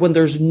 Because when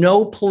there's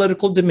no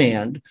political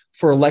demand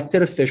for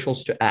elected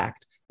officials to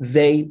act,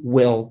 they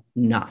will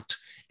not.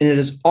 And it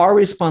is our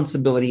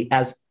responsibility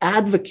as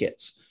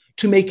advocates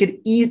to make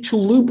it to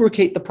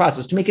lubricate the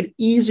process, to make it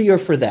easier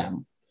for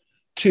them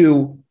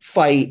to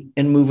fight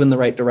and move in the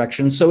right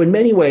direction. So in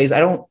many ways, I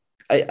don't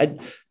want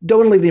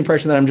to leave the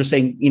impression that I'm just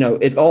saying,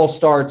 it all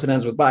starts and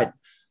ends with Biden.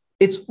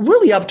 It's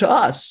really up to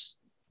us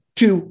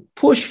to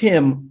push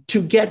him,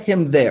 to get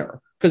him there,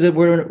 because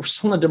we're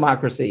still in a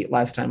democracy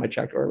last time I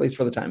checked, or at least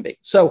for the time being.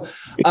 So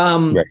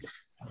right.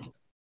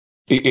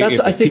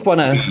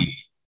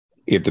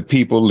 If the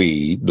people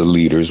lead, the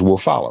leaders will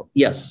follow.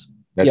 Yes.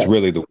 That's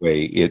really the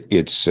way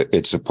it's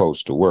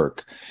supposed to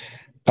work.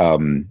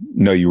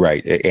 No, you're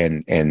right.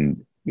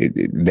 And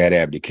that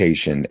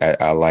abdication,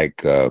 I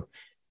like,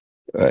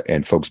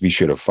 and folks, be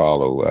sure to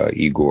follow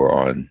Igor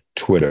on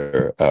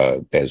Twitter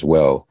as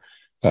well,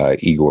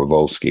 Igor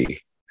Volsky.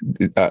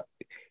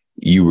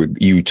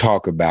 You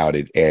talk about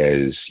it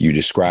as, you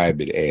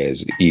describe it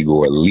as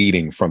Igor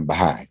leading from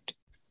behind.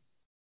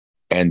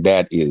 And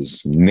that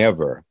is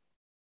never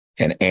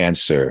an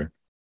answer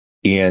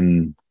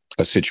in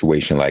a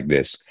situation like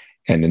this.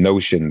 And the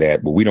notion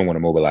that, well, we don't want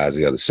to mobilize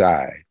the other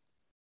side,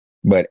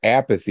 but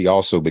apathy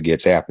also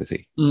begets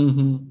apathy.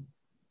 Mm-hmm.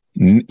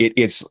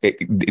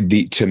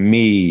 To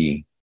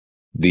me,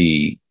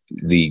 the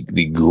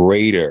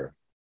greater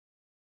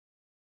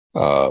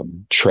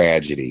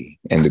tragedy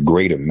and the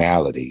greater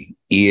malady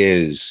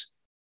is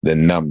the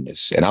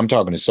numbness. And I'm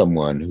talking to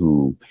someone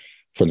who,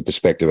 from the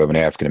perspective of an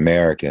African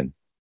American,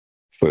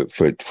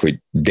 for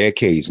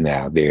decades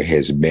now, there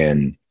has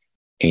been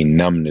a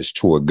numbness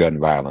toward gun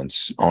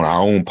violence on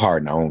our own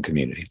part in our own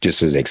community,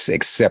 just as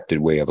accepted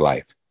way of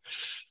life.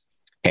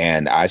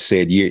 And I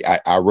said,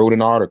 I wrote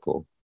an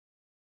article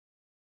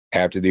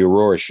after the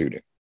Aurora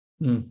shooting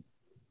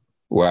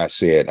where I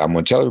said, I'm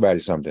going to tell everybody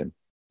something.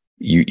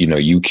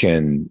 You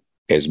can,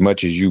 as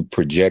much as you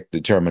project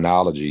the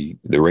terminology,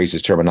 the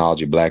racist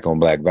terminology, black on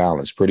black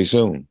violence, pretty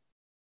soon,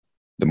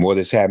 the more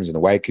this happens in the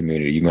white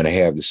community, you're going to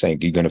have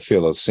you're going to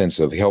feel a sense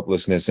of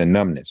helplessness and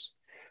numbness.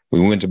 We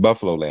went to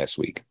Buffalo last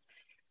week.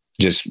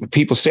 Just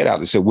people said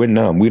out, they said, we're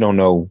numb. We don't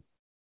know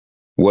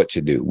what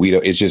to do.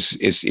 It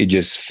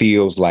just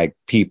feels like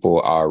people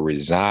are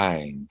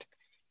resigned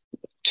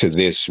to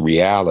this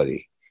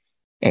reality.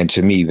 And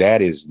to me,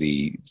 that is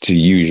to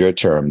use your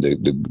term,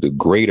 the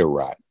greater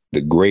rot,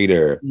 the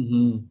greater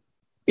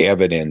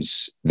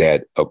evidence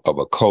that of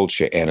a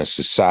culture and a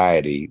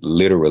society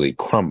literally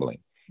crumbling.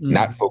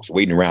 Not folks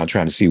waiting around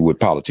trying to see what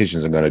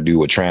politicians are going to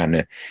do or trying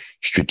to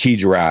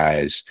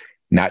strategize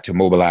not to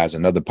mobilize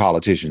another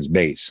politician's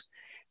base.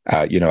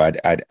 I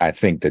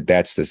think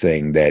that's the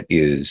thing that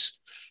is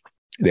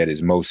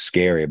most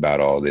scary about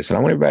all this. And I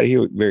want everybody to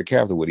hear very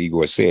carefully what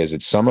Igor says,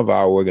 that some of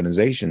our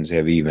organizations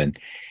have even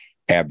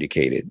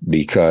abdicated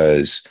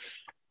because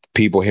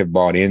people have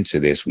bought into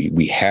this.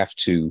 We have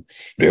to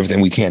do everything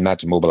we can not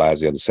to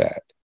mobilize the other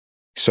side,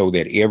 so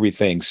that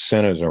everything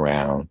centers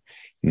around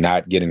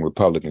not getting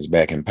Republicans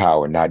back in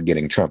power, not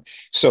getting Trump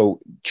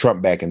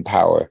back in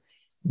power.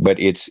 But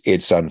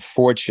it's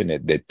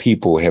unfortunate that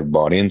people have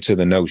bought into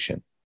the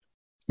notion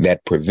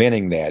that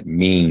preventing that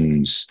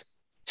means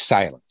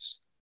silence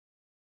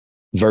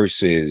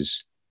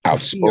versus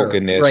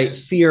outspokenness. Right.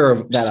 Fear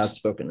of that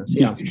outspokenness.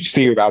 Yeah.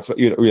 Fear of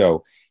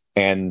outspoken,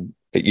 and,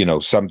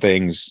 some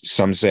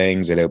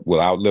sayings that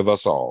will outlive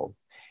us all.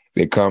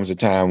 There comes a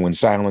time when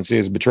silence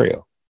is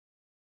betrayal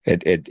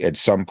at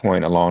some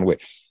point along the way.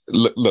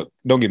 Look,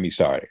 don't get me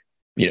started.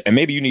 Yeah, and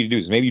maybe you need to do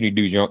this. Maybe you need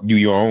to do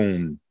your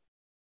own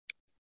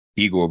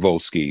Igor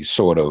Volsky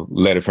sort of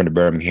letter from the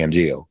Birmingham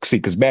jail. See,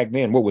 because back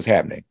then, what was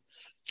happening?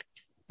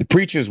 The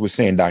preachers were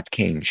saying, Dr.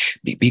 King,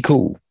 be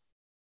cool.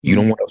 You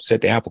don't want to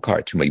upset the apple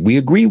cart too much. We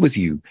agree with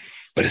you,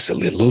 but it's a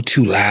little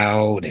too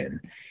loud. And,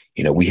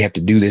 we have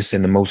to do this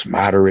in the most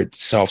moderate,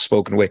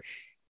 soft-spoken way.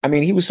 I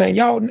mean, he was saying,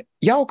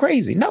 y'all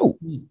crazy. No.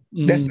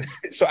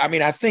 So,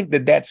 I think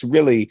that's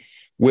really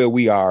where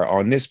we are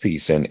on this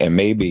piece. And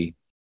maybe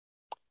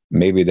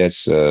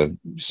that's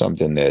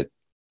something that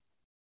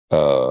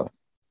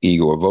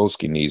Igor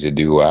Volsky needs to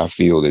do. I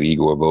feel that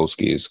Igor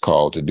Volsky is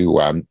called to do.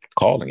 I'm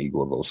calling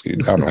Igor Volsky.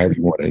 I don't know how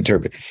you want to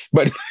interpret,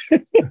 but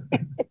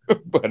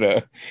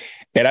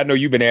and I know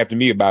you've been after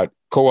me about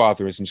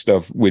co-authoring some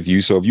stuff with you.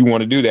 So if you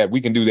want to do that,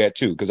 we can do that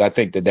too, because I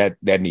think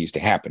that needs to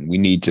happen. We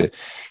need to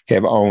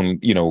have our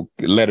own,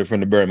 letter from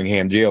the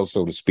Birmingham jail,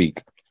 so to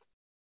speak.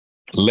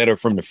 Letter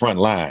from the front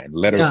line.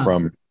 Letter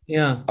from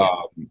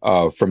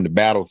the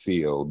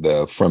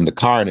battlefield, from the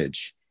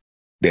carnage.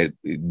 That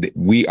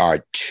we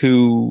are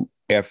too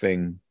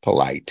effing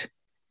polite.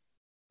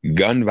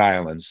 Gun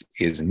violence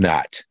is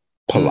not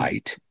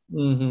polite.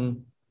 Mm-hmm.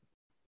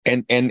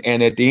 And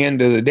at the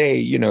end of the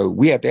day,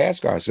 we have to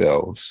ask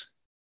ourselves,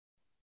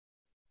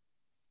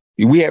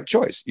 we have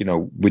choice.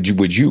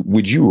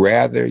 Would you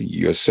rather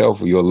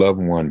yourself or your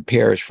loved one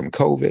perish from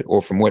COVID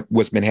or from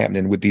what's been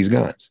happening with these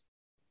guns?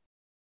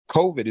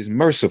 COVID is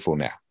merciful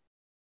now.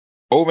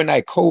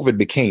 Overnight, COVID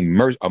became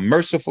a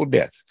merciful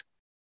death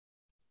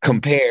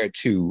compared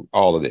to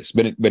all of this.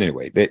 But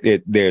anyway,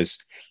 there's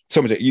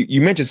so much.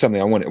 You mentioned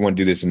something. I want to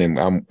do this, and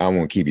then I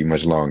won't keep you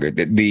much longer.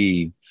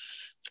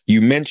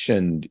 You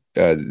mentioned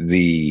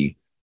the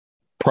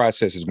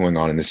processes going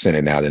on in the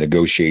Senate now, the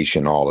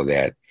negotiation, all of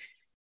that.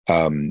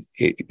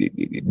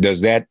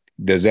 Does that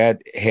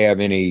have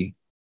any?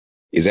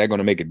 Is that going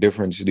to make a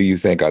difference? Do you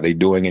think? Are they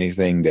doing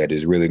anything that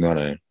is really going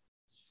to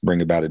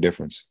bring about a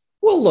difference?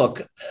 Well,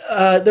 look,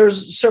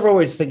 there's several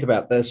ways to think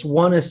about this.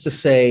 One is to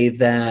say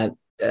that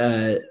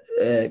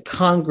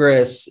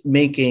Congress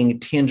making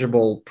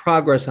tangible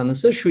progress on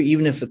this issue,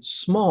 even if it's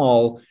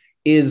small,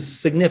 is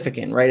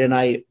significant, right? And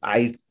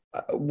I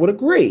would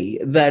agree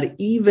that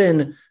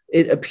even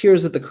it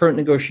appears that the current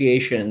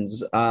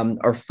negotiations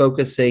are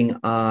focusing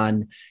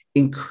on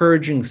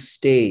encouraging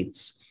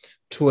states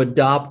to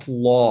adopt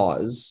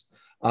laws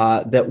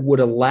that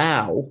would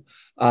allow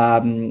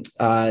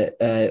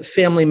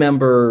family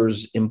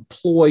members,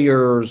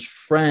 employers,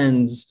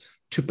 friends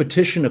to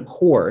petition a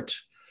court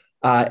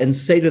and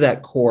say to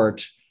that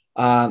court,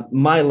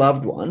 my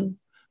loved one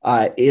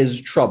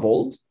is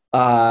troubled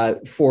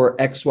for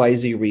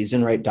XYZ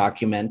reason, right?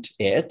 Document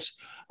it.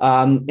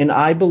 And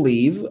I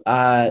believe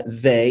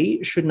they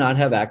should not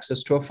have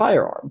access to a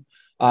firearm.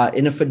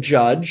 And if a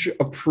judge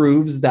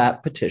approves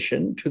that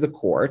petition to the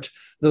court,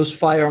 those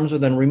firearms are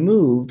then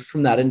removed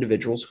from that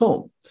individual's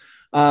home.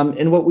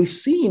 And what we've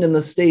seen in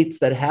the states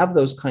that have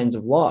those kinds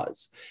of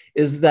laws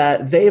is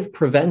that they've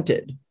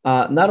prevented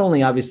not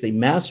only obviously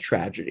mass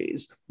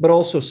tragedies, but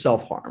also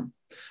self-harm.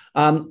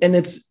 And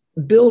it's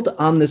built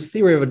on this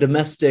theory of a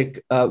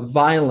domestic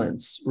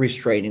violence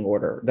restraining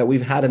order that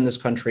we've had in this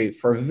country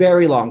for a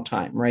very long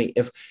time, right?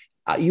 If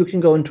you can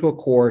go into a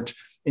court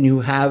and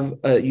you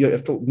have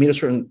to meet a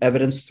certain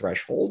evidence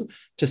threshold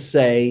to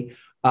say,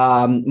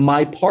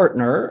 my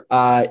partner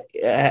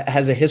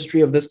has a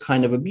history of this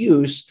kind of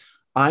abuse,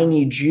 I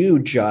need you,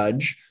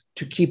 judge,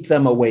 to keep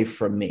them away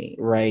from me,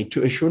 right?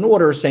 To issue an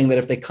order saying that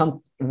if they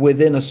come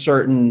within a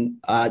certain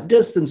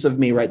distance of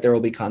me, right, there will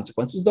be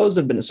consequences. Those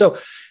have been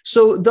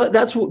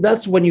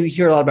that's when you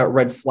hear a lot about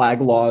red flag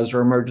laws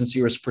or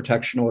emergency risk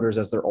protection orders,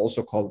 as they're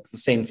also called. It's the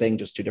same thing,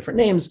 just two different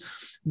names.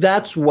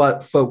 That's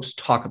what folks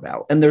talk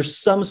about, and there's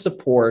some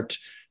support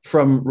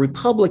from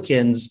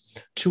Republicans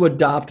to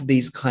adopt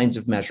these kinds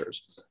of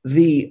measures.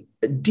 The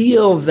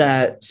deal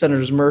that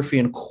Senators Murphy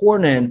and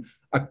Cornyn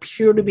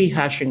appear to be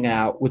hashing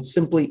out would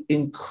simply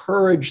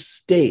encourage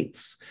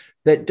states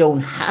that don't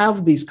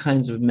have these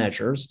kinds of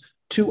measures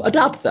to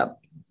adopt them.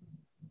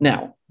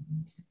 Now,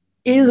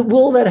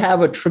 will that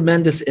have a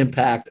tremendous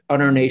impact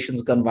on our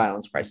nation's gun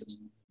violence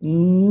crisis?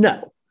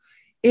 No.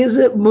 Is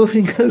it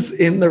moving us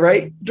in the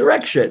right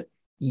direction?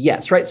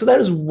 Yes, right? So that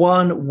is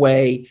one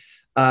way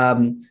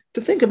to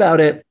think about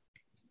it.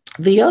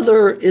 The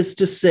other is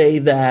to say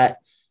that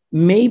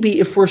maybe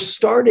if we're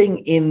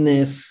starting in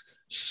this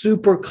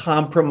super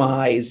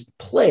compromised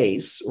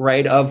place,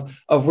 right?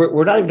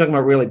 We're not even talking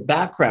about really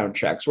background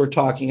checks. We're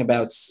talking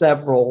about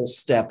several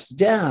steps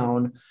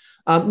down.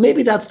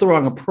 Maybe that's the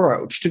wrong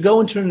approach to go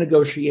into a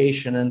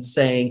negotiation and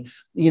saying,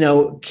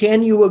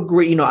 can you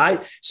agree?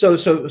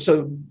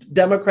 So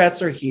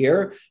Democrats are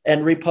here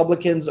and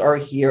Republicans are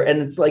here,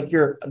 and it's like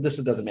this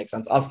doesn't make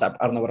sense. I'll stop.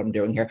 I don't know what I'm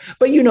doing here,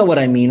 but you know what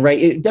I mean,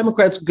 right?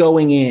 Democrats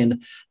going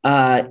in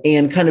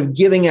and kind of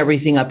giving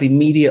everything up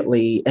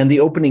immediately, and the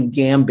opening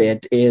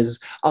gambit is,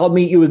 I'll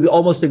meet you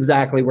almost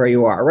exactly where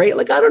you are, right?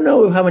 Like, I don't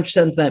know how much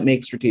sense that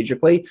makes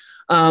strategically.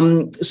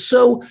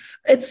 So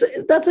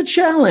that's a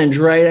challenge,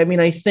 right? I mean,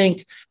 I think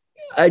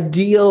a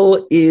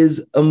deal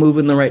is a move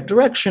in the right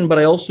direction, but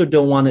I also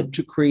don't want it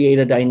to create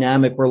a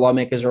dynamic where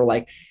lawmakers are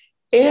like,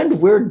 and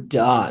we're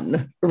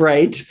done,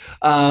 right?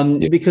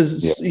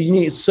 Because you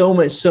need so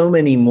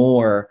many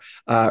more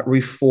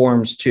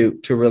reforms to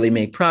really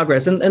make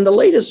progress. And the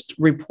latest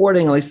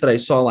reporting, at least that I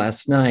saw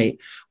last night,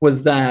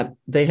 was that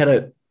they had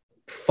a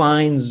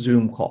fine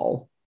Zoom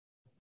call.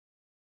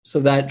 So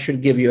that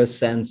should give you a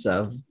sense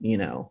of,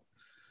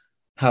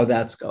 how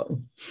that's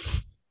going.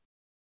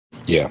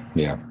 Yeah.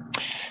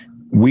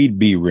 We'd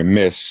be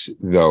remiss,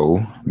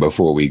 though,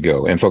 before we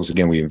go. And folks,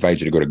 again, we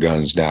invite you to go to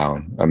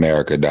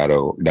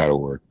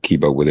gunsdownamerica.org.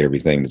 Keep up with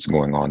everything that's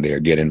going on there.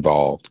 Get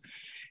involved.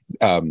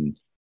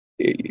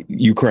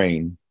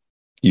 Ukraine,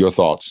 your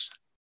thoughts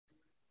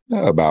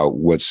about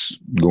what's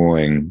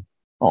going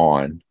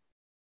on?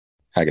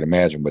 I can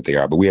imagine what they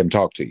are, but we haven't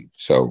talked to you.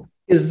 So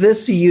is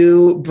this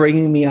you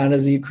bringing me on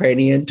as a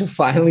Ukrainian to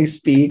finally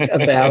speak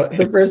about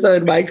the first time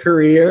in my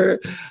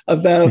career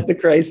about the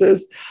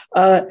crisis?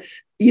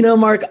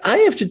 Mark, I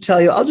have to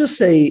tell you, I'll just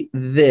say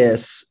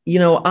this.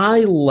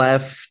 I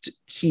left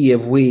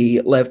Kiev.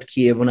 We left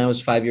Kiev when I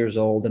was 5 years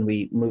old, and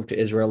we moved to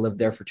Israel, lived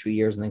there for 2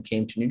 years, and then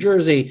came to New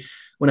Jersey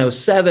when I was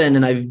 7.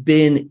 And I've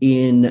been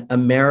in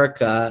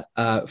America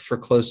for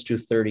close to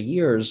 30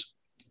 years.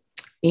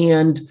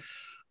 And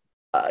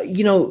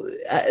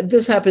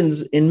this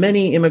happens in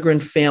many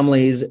immigrant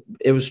families.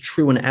 It was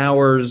true in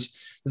ours,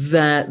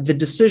 that the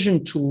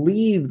decision to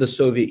leave the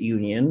Soviet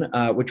Union,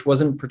 which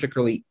wasn't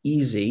particularly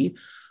easy,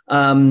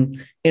 and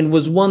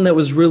was one that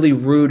was really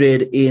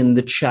rooted in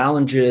the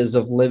challenges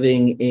of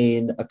living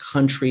in a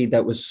country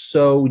that was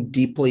so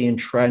deeply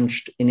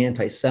entrenched in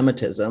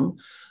anti-Semitism,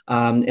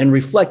 and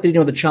reflected,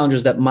 the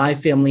challenges that my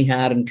family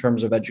had in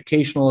terms of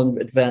educational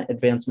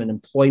advancement,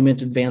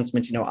 employment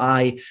advancement.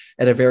 I,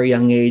 at a very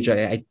young age,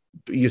 I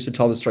used to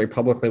tell the story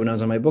publicly when I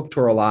was on my book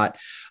tour a lot,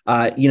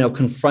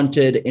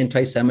 confronted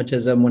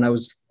anti-Semitism when I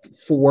was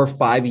 4 or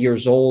 5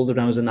 years old, when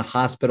I was in the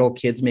hospital,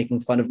 kids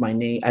making fun of my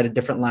name. I had a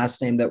different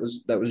last name that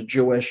was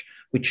Jewish.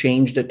 We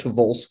changed it to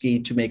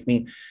Volsky to make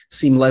me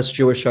seem less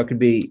Jewish, so I could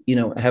be,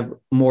 have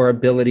more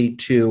ability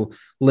to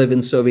live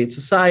in Soviet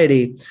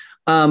society.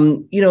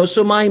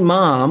 So my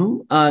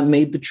mom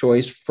made the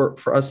choice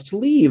for us to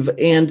leave.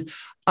 And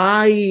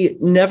I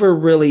never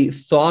really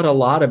thought a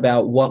lot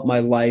about what my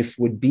life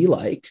would be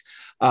like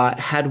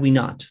had we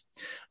not.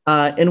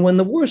 And when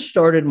the war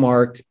started,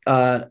 Mark,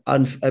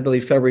 on, I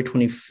believe, February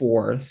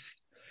 24th,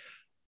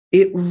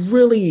 it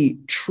really,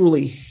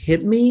 truly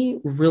hit me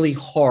really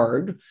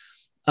hard,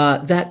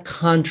 that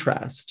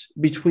contrast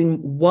between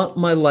what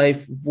my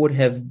life would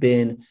have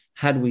been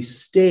had we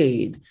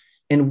stayed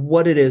and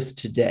what it is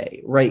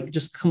today, right?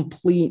 Just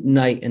complete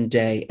night and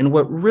day. And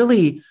what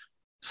really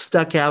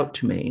stuck out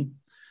to me,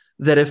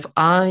 that if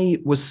I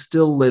was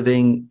still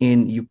living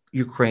in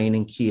Ukraine,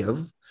 in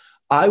Kiev,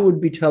 I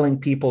would be telling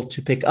people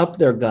to pick up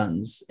their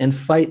guns and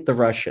fight the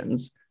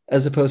Russians,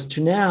 as opposed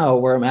to now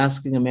where I'm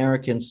asking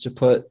Americans to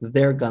put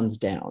their guns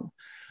down.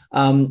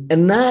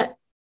 And that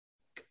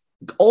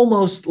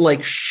almost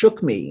like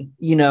shook me,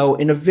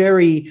 in a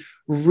very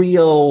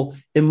real,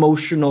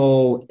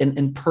 emotional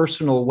and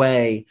personal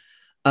way.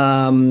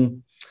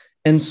 And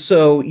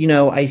so,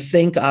 I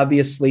think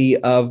obviously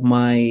of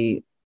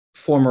my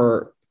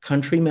former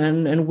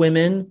countrymen and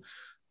women.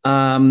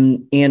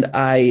 And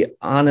I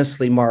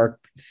honestly, Mark,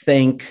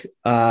 thank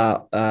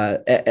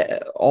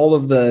all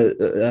of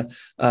the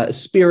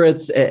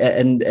spirits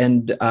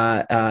and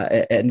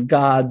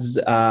gods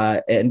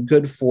and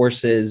good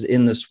forces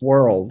in this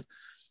world,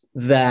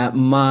 that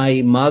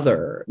my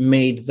mother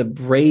made the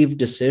brave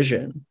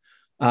decision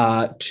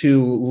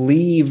to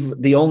leave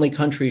the only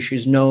country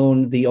she's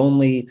known, the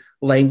only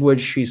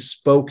language she's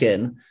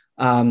spoken,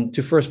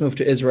 to first move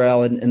to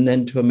Israel and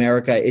then to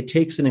America. It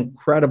takes an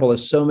incredible,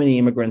 as so many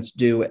immigrants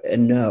do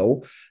and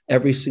know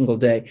every single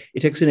day,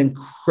 it takes an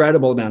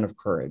incredible amount of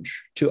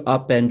courage to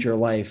upend your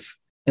life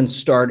and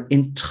start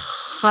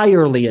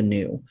entirely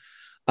anew.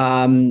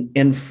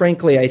 And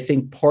frankly, I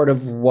think part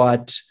of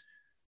what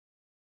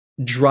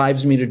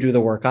drives me to do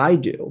the work I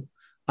do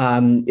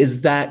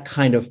is that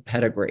kind of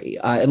pedigree.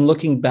 And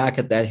looking back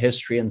at that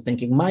history and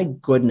thinking, my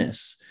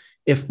goodness,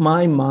 if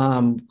my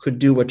mom could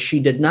do what she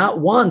did, not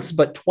once,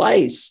 but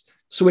twice,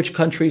 switch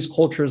countries,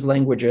 cultures,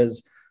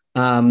 languages,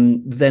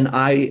 then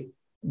I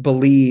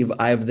believe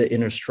I have the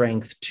inner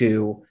strength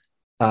to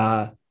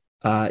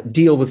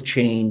deal with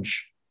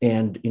change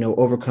and,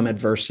 overcome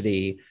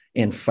adversity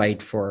and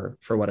fight for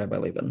what I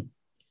believe in.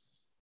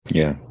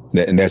 Yeah.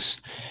 And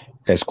that's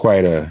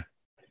quite a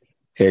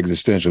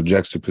existential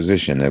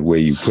juxtaposition, that way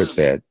you put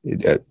that,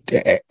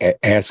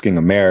 asking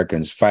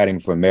Americans, fighting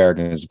for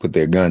Americans to put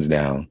their guns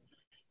down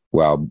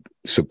while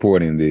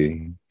supporting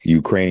the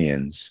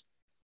Ukrainians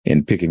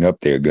in picking up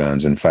their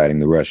guns and fighting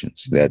the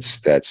Russians. That's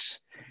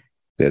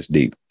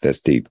deep. That's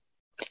deep.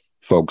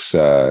 Folks,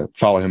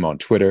 follow him on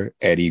Twitter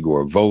at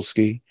Igor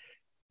Volsky.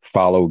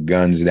 Follow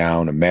Guns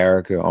Down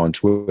America on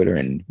Twitter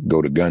and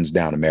go to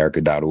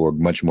gunsdownamerica.org.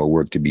 Much more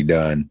work to be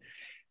done.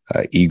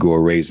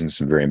 Igor raising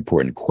some very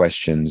important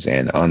questions,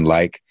 and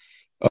unlike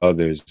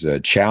others,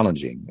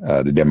 challenging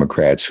the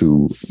Democrats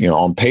who,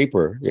 on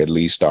paper at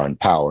least, are in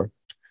power.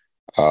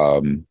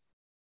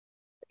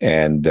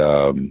 And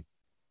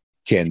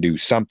can do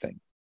something.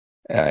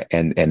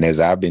 And as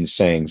I've been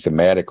saying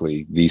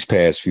thematically these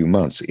past few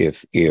months,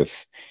 if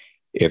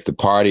the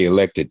party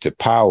elected to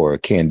power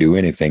can't do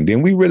anything,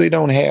 then we really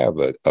don't have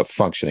a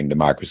functioning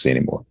democracy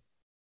anymore.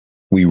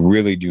 We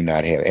really do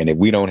not have. And if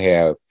we don't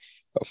have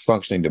a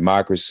functioning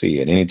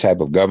democracy and any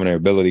type of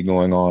governability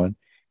going on,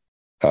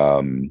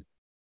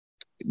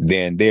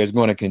 then there's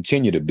going to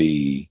continue to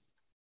be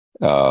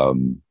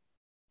bedlam.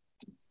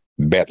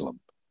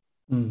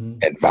 Mm-hmm.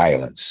 And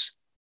violence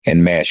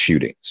and mass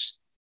shootings.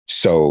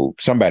 So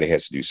somebody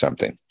has to do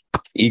something.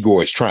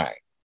 Igor is trying,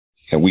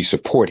 and we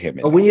support him.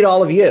 We need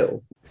all of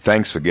you.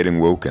 Thanks for getting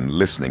woke and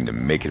listening to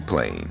Make It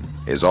Plain.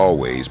 As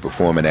always,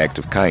 perform an act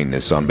of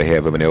kindness on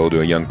behalf of an elder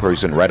or young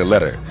person. Write a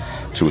letter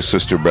to a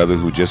sister brother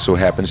who just so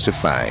happens to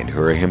find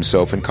her or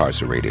himself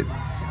incarcerated.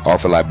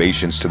 Offer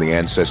libations to the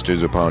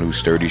ancestors upon whose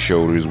sturdy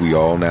shoulders we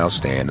all now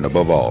stand. And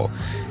above all,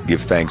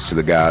 give thanks to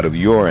the God of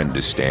your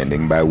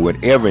understanding by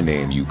whatever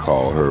name you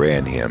call her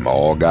and him.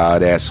 All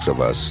God asks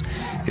of us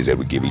is that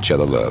we give each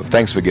other love.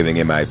 Thanks for giving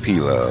MIP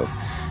love.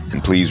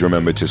 And please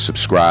remember to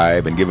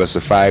subscribe and give us a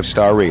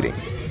 5-star rating.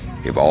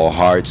 If all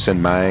hearts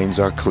and minds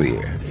are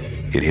clear,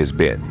 it has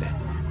been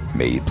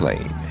made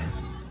plain.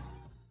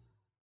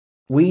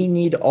 We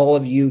need all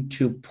of you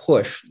to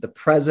push the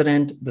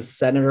president, the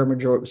Senate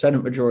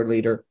Majority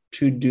Leader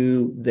to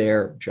do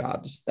their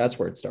jobs. That's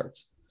where it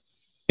starts.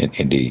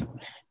 Indeed.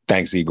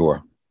 Thanks,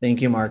 Igor.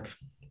 Thank you, Mark.